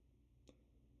fall.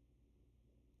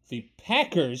 The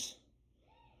Packers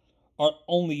are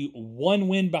only one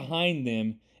win behind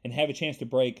them and have a chance to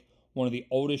break one of the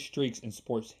oldest streaks in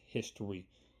sports history.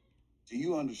 Do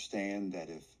you understand that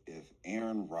if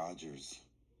Aaron Rodgers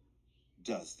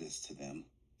does this to them?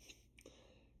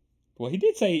 Well, he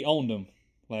did say he owned them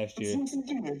last year.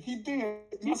 He did.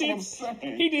 That's what I'm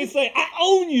saying. He did say, I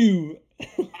own you.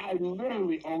 I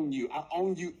literally own you. I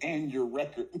own you and your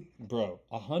record. Bro,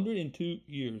 102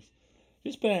 years.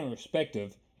 Just put that in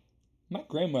perspective. My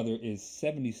grandmother is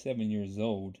 77 years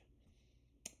old.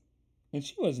 And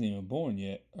she wasn't even born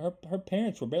yet. Her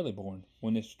parents were barely born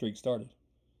when this streak started.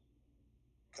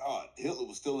 God, Hitler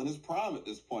was still in his prime at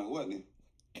this point, wasn't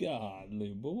he?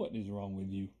 Godly, but what is wrong with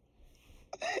you?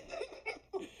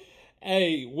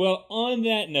 Hey, well, on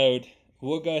that note,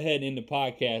 we'll go ahead and end the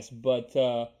podcast. But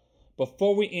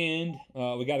before we end,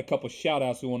 we got a couple shout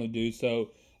outs we want to do.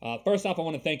 So, first off, I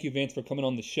want to thank you, Vince, for coming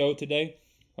on the show today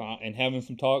and having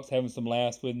some talks, having some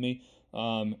laughs with me,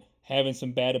 having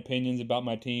some bad opinions about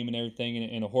my team and everything,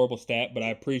 and a horrible stat. But I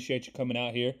appreciate you coming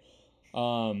out here.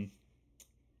 But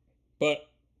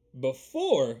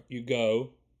before you go,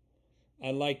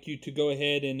 I'd like you to go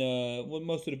ahead and what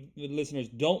most of the listeners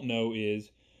don't know is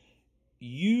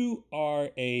you are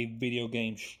a video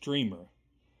game streamer,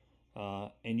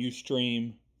 and you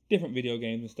stream different video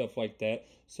games and stuff like that.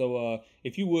 So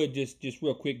if you would just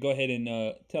real quick, go ahead and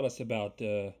tell us about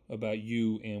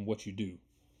you and what you do.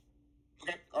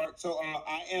 Okay. All right. So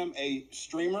I am a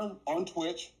streamer on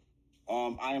Twitch.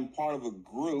 I am part of a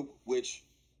group which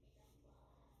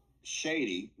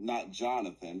Shady, not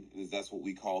Jonathan, is that's what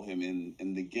we call him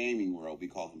in the gaming world. We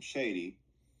call him Shady.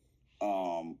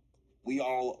 We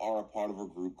all are a part of a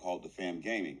group called the Fam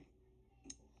Gaming.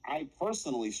 I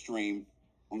personally stream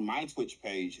on my Twitch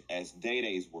page as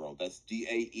Daedae's World. That's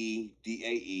DAEDAES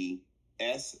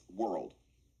World.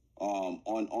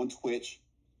 On Twitch,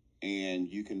 and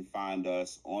you can find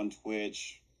us on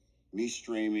Twitch. Me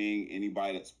streaming,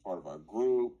 anybody that's part of our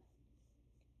group.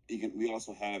 We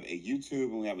also have a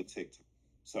YouTube and we have a TikTok.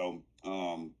 So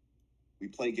we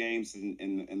play games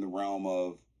in the realm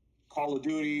of Call of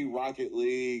Duty, Rocket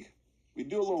League. We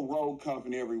do a little Rogue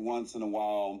Company every once in a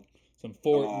while. Some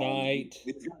Fortnite.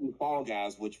 We've gotten Fall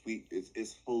Guys, which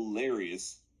it's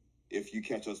hilarious if you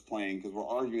catch us playing, because we're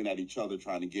arguing at each other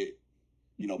trying to get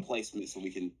placement so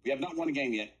we have not won a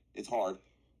game yet. It's hard.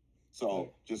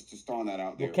 So just throwing that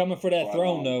out there. We're coming for that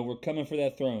throne, though. We're coming for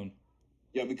that throne.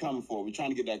 Yeah, we're coming for it. We're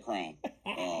trying to get that crown.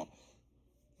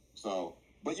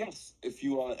 But yes, if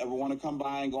you ever want to come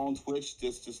by and go on Twitch,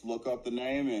 just look up the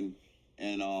name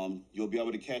and you'll be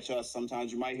able to catch us.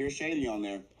 Sometimes you might hear Shady on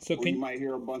there, or you might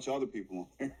hear a bunch of other people on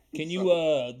there. Can you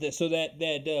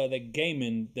that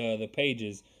gaming the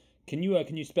pages? Can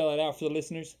you spell it out for the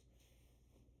listeners?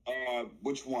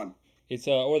 Which one? It's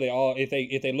or they all if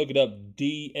they look it up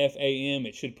DFAM,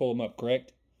 it should pull them up,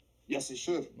 correct? Yes, it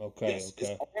should. Okay. Yes,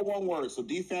 it's all one word. So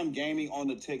DFAM Gaming on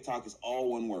the TikTok is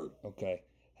all one word. Okay.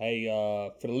 Hey,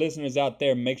 for the listeners out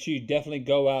there, make sure you definitely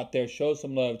go out there, show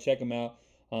some love, check him out.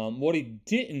 What he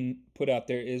didn't put out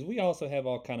there is we also have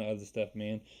all kind of other stuff,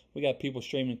 man. We got people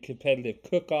streaming competitive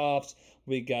cook-offs.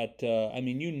 We got,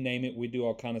 you name it. We do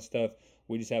all kind of stuff.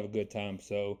 We just have a good time.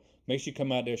 So make sure you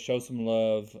come out there, show some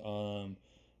love.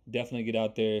 Definitely get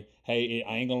out there. Hey,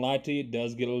 I ain't gonna lie to you, it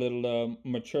does get a little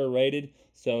mature rated.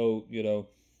 So,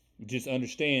 just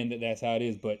understand that that's how it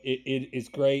is. But it's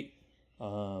great.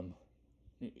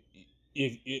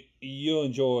 If you'll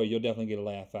enjoy, you'll definitely get a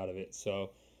laugh out of it.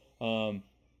 So,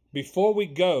 before we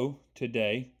go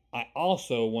today, I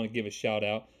also want to give a shout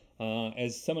out.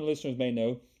 As some of the listeners may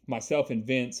know, myself and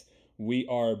Vince, we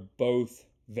are both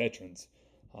veterans.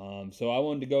 So I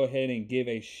wanted to go ahead and give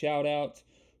a shout out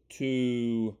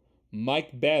to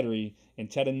Mike Battery in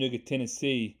Chattanooga,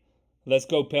 Tennessee. Let's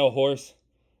go, Pale Horse.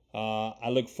 I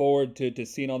look forward to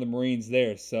seeing all the Marines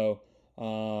there. So,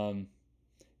 with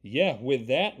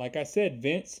that, like I said,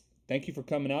 Vince, thank you for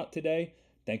coming out today.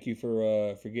 Thank you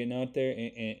for getting out there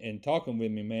and talking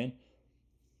with me, man.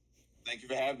 Thank you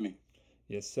for having me.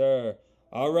 Yes, sir.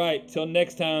 All right, till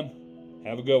next time,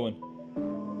 have a good one.